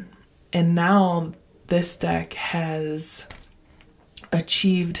creation. And now this deck has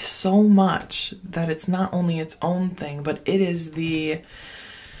achieved so much that it's not only its own thing, but it is the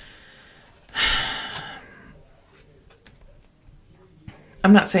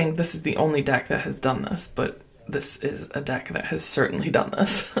I'm not saying this is the only deck that has done this, but this is a deck that has certainly done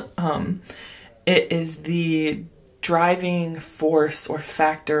this. It is the driving force or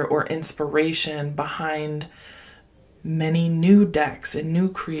factor or inspiration behind many new decks and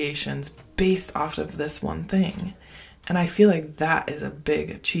new creations based off of this one thing. And I feel like that is a big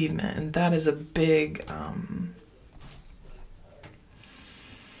achievement, and that is a big,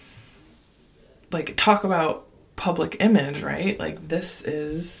 like, talk about public image, right? Like, this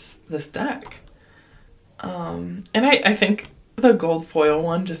is this deck. And I think the gold foil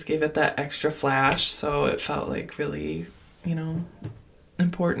one just gave it that extra flash, so it felt like really, you know,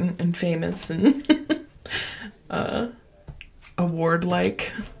 important and famous and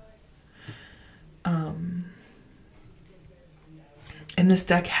award-like. And this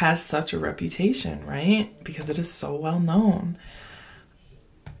deck has such a reputation, right? Because it is so well known.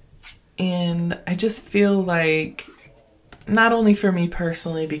 And I just feel like, not only for me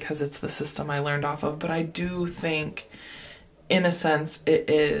personally, because it's the system I learned off of, but I do think, in a sense, it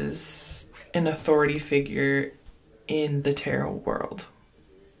is an authority figure in the tarot world.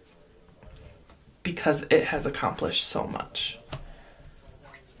 Because it has accomplished so much.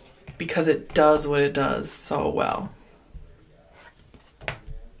 Because it does what it does so well.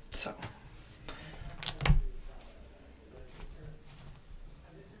 So.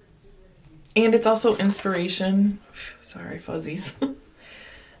 And it's also inspiration. Sorry, fuzzies.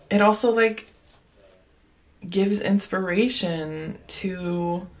 It also, like, gives inspiration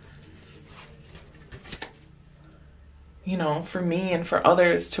to, you know, for me and for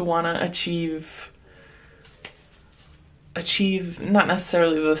others to want to achieve not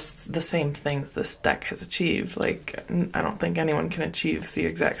necessarily the same things this deck has achieved. Like, I don't think anyone can achieve the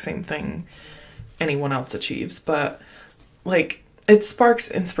exact same thing anyone else achieves, but, like, it sparks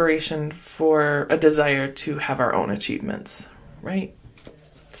inspiration for a desire to have our own achievements, right?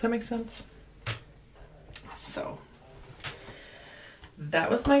 Does that make sense? So, that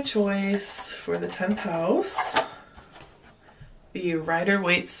was my choice for the 10th house. The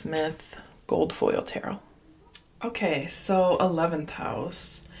Rider-Waite-Smith Gold Foil Tarot. Okay, so 11th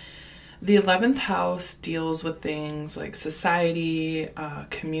house. The 11th house deals with things like society,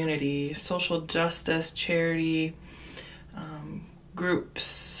 community, social justice, charity,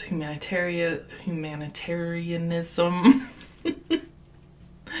 groups, humanitarianism.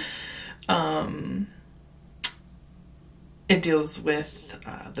 It deals with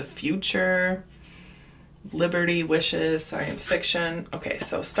the future, liberty, wishes, science fiction. Okay,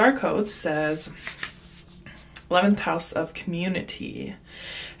 so Starcodes says 11th house of community.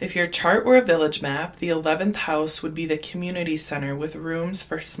 If your chart were a village map, the 11th house would be the community center with rooms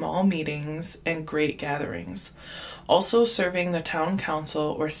for small meetings and great gatherings, also serving the town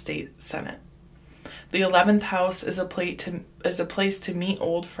council or state senate. The 11th house is a place to meet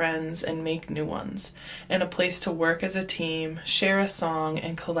old friends and make new ones, and a place to work as a team, share a song,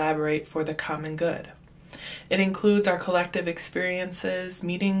 and collaborate for the common good. It includes our collective experiences,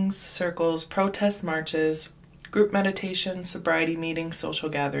 meetings, circles, protest marches, group meditation, sobriety meetings, social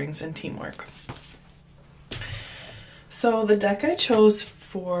gatherings, and teamwork. So the deck I chose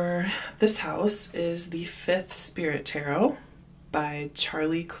for this house is the 5th Spirit Tarot by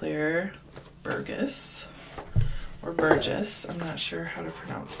Charlie Claire Burgess, or Burgess. I'm not sure how to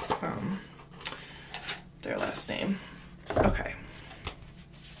pronounce their last name. Okay.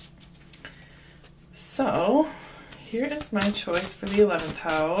 So here is my choice for the 11th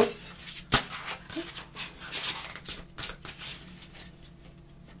house.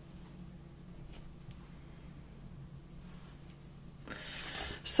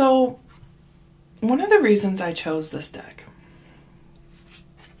 So, one of the reasons I chose this deck,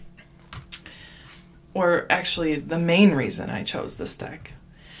 or actually the main reason I chose this deck,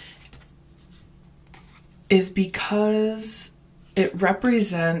 is because it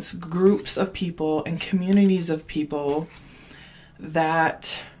represents groups of people and communities of people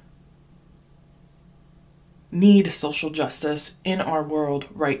that need social justice in our world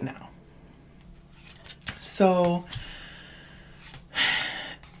right now. So,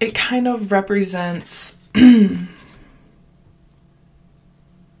 it kind of represents, it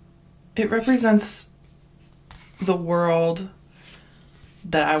represents the world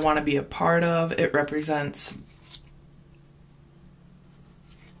that I want to be a part of. It represents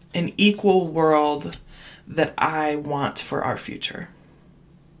an equal world that I want for our future,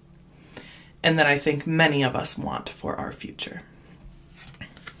 and that I think many of us want for our future.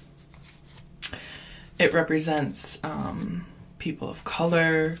 It represents people of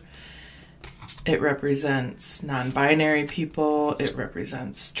color. It represents non-binary people. It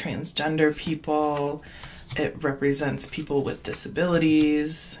represents transgender people. It represents people with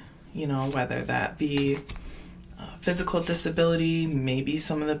disabilities, you know, whether that be physical disability, maybe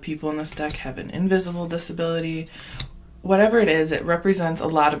some of the people in this deck have an invisible disability. Whatever it is, it represents a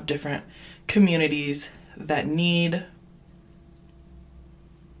lot of different communities that need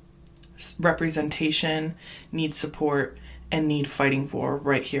representation, need support, and need fighting for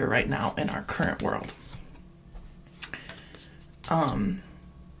right here, right now in our current world.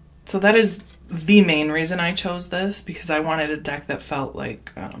 So that is the main reason I chose this, because I wanted a deck that felt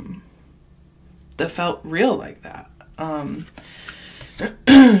like, that felt real like that.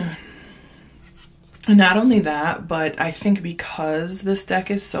 Not only that, but I think because this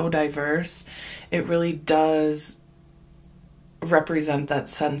deck is so diverse, it really does represent that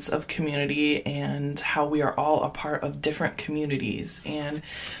sense of community and how we are all a part of different communities, and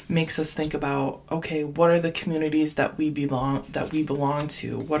makes us think about, okay, what are the communities that we belong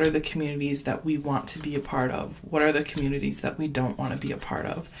to? What are the communities that we want to be a part of? What are the communities that we don't want to be a part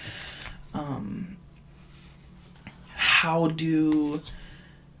of? How do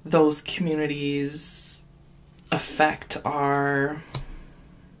those communities affect our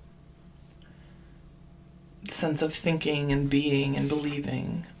sense of thinking and being and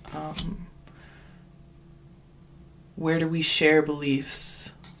believing? Where do we share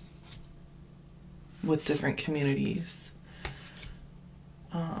beliefs with different communities?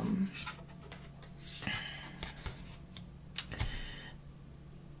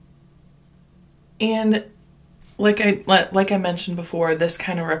 And like I mentioned before, this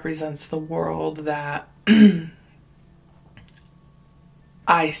kind of represents the world that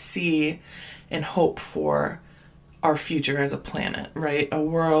I see and hope for our future as a planet, right? A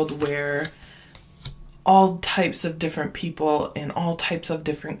world where all types of different people and all types of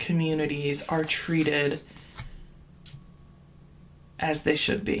different communities are treated as they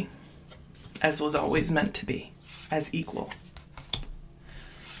should be, as was always meant to be, as equal,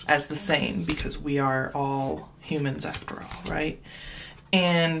 as the same, because we are all humans after all, right?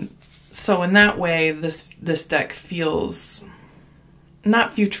 And so in that way, this deck feels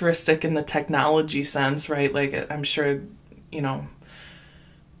not futuristic in the technology sense, right? Like, I'm sure, you know,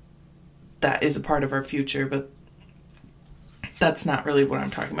 that is a part of our future, but that's not really what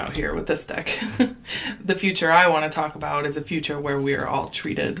I'm talking about here with this deck. The future I want to talk about is a future where we are all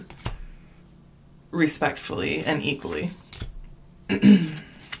treated respectfully and equally.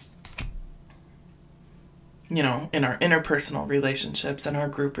 You know, in our interpersonal relationships, in our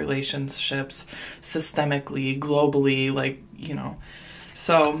group relationships, systemically, globally, like, you know.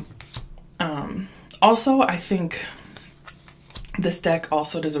 So, also, I think this deck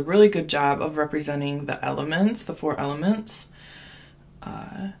also does a really good job of representing the elements, the 4 elements.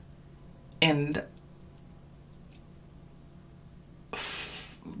 And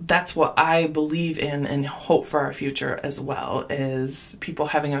that's what I believe in and hope for our future as well, is people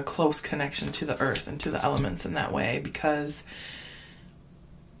having a close connection to the earth and to the elements in that way. Because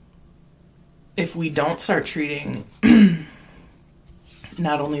if we don't start treating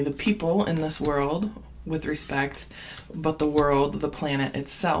not only the people in this world with respect, but the world, the planet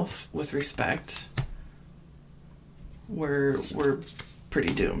itself with respect, we're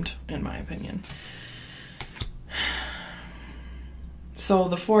pretty doomed, in my opinion. So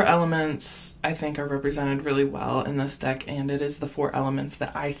the 4 elements, I think, are represented really well in this deck, and it is the 4 elements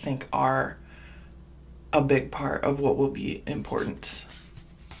that I think are a big part of what will be important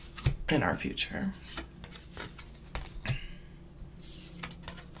in our future.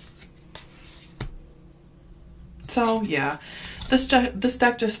 So yeah, this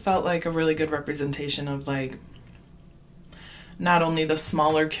deck just felt like a really good representation of, like, not only the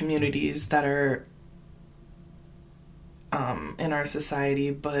smaller communities that are in our society,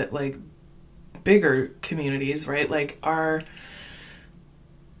 but like bigger communities, right? Like our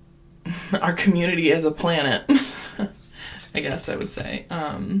community as a planet, I guess I would say.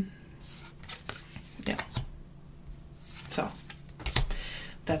 Yeah. So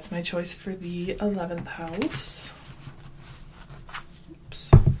that's my choice for the 11th house.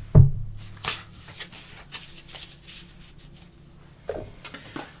 Oops.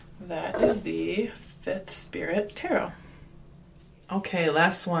 that is the Fifth Spirit Tarot. Okay,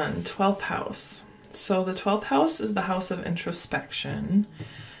 last one, 12th house. So the 12th house is the house of introspection.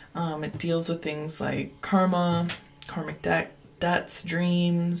 It deals with things like karma, karmic debts,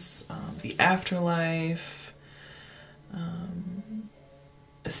 dreams, the afterlife,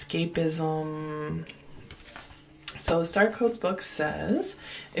 escapism. So the Starcodes book says,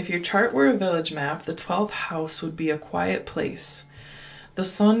 if your chart were a village map, the 12th house would be a quiet place. The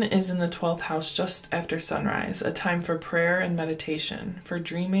sun is in the 12th house just after sunrise, a time for prayer and meditation, for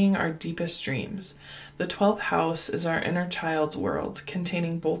dreaming our deepest dreams. The 12th house is our inner child's world,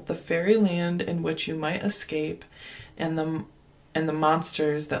 containing both the fairyland in which you might escape and the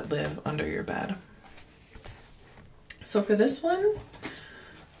monsters that live under your bed. So for this one,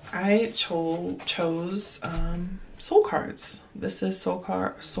 I chose soul cards. This is soul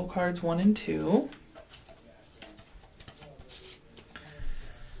cards 1 and 2.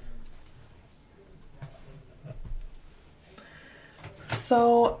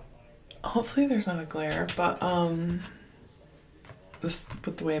 So hopefully there's not a glare, but just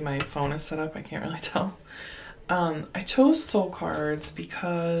with the way my phone is set up, I can't really tell. I chose soul cards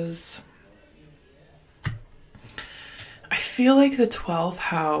because I feel like the 12th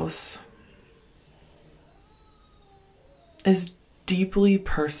house is deeply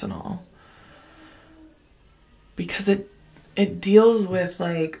personal because it deals with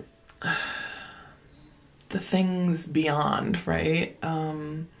like the things beyond, right?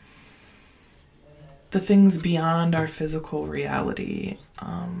 The things beyond our physical reality.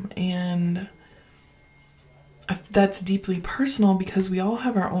 And that's deeply personal because we all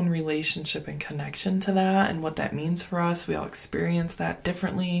have our own relationship and connection to that and what that means for us. We all experience that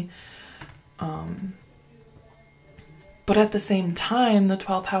differently. But at the same time, the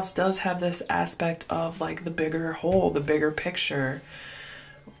 12th house does have this aspect of like the bigger whole, the bigger picture,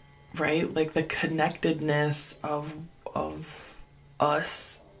 right? Like the connectedness of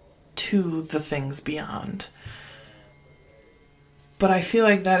us to the things beyond. But I feel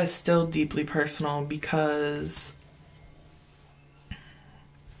like that is still deeply personal because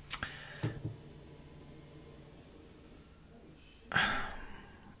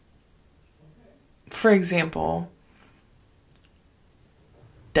for example,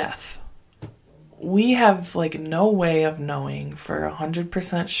 death. We have like no way of knowing for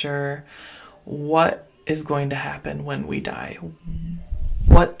 100% sure what is going to happen when we die.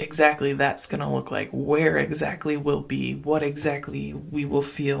 What exactly that's going to look like, where exactly we'll be, what exactly we will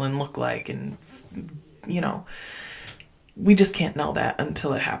feel and look like. And, you know, we just can't know that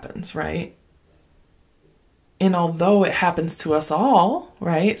until it happens, right? And although it happens to us all,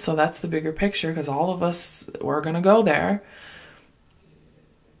 right? So that's the bigger picture because all of us, we're going to go there.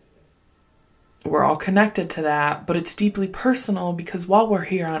 We're all connected to that, but it's deeply personal because while we're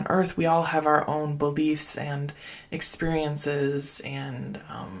here on earth, we all have our own beliefs and experiences and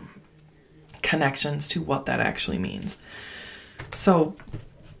connections to what that actually means. So,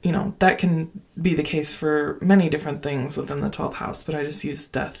 you know, that can be the case for many different things within the 12th house, but I just use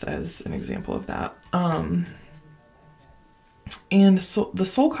death as an example of that. And so the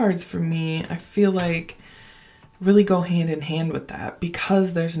soul cards for me, I feel like really go hand in hand with that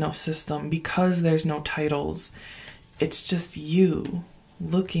because there's no system, because there's no titles. It's just you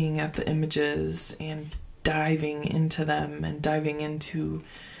looking at the images and diving into them and diving into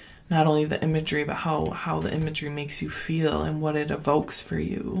not only the imagery, but how the imagery makes you feel and what it evokes for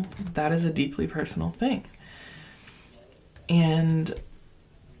you. That is a deeply personal thing. And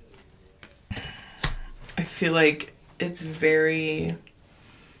I feel like it's very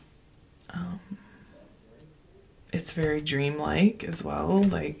dreamlike as well.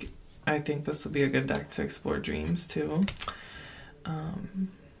 Like, I think this would be a good deck to explore dreams too.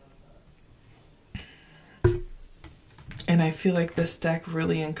 And I feel like this deck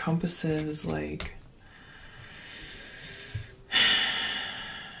really encompasses like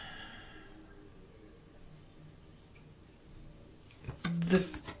the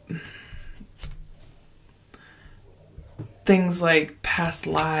things like past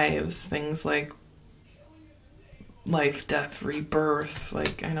lives, things like life, death, rebirth.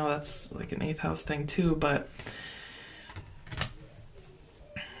 Like, I know that's like an 8th house thing too, but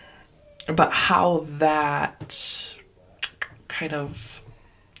how that kind of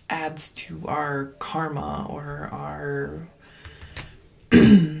adds to our karma or our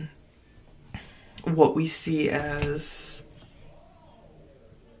what we see as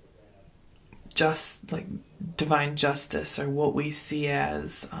just like divine justice, or what we see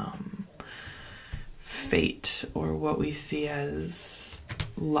as fate, or what we see as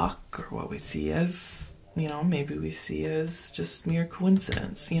luck, or what we see as you know, maybe we see as just mere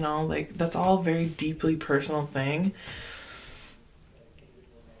coincidence, you know, like that's all a very deeply personal thing.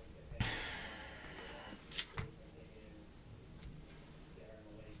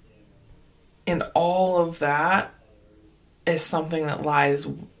 And all of that is something that lies,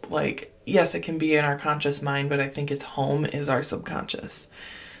 like, yes, it can be in our conscious mind, but I think its home is our subconscious.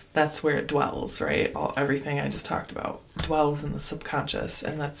 That's where it dwells, right? Everything I just talked about dwells in the subconscious,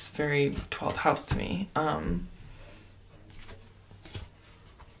 and that's very 12th house to me. And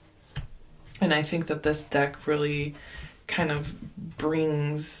I think that this deck really kind of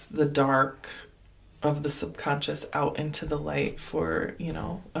brings the dark of the subconscious out into the light for, you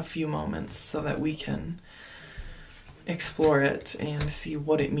know, a few moments so that we can explore it and see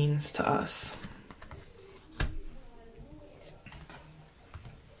what it means to us.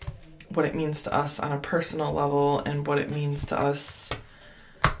 What it means to us on a personal level, and what it means to us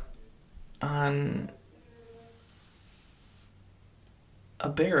on a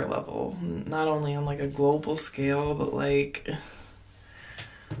bigger level. Not only on like a global scale, but like,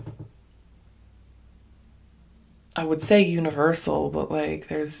 I would say universal, but like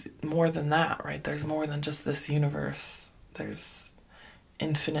there's more than that, right? There's more than just this universe. There's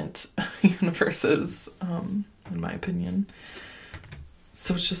infinite universes, in my opinion.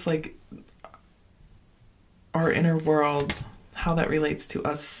 So it's just like our inner world, how that relates to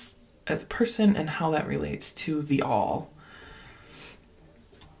us as a person and how that relates to the all.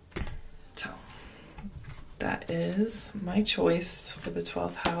 So that is my choice for the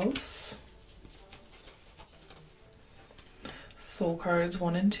 12th house. Soul cards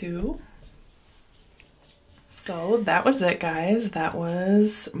 1 and 2. So that was it, guys. That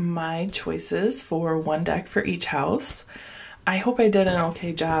was my choices for one deck for each house. I hope I did an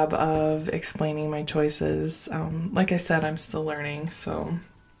okay job of explaining my choices. Like I said, I'm still learning, so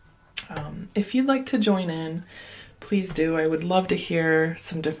if you'd like to join in, please do. I would love to hear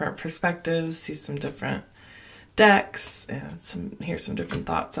some different perspectives, see some different decks, and hear some different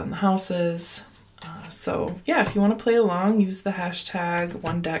thoughts on the houses. So yeah, if you want to play along, use the hashtag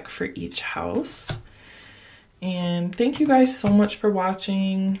one deck for each house. And thank you guys so much for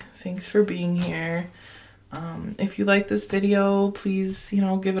watching. Thanks for being here. If you like this video, please, you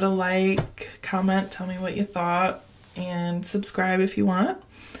know, give it a like, comment, tell me what you thought, and subscribe if you want.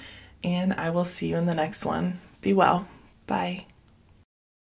 And I will see you in the next one. Be well. Bye.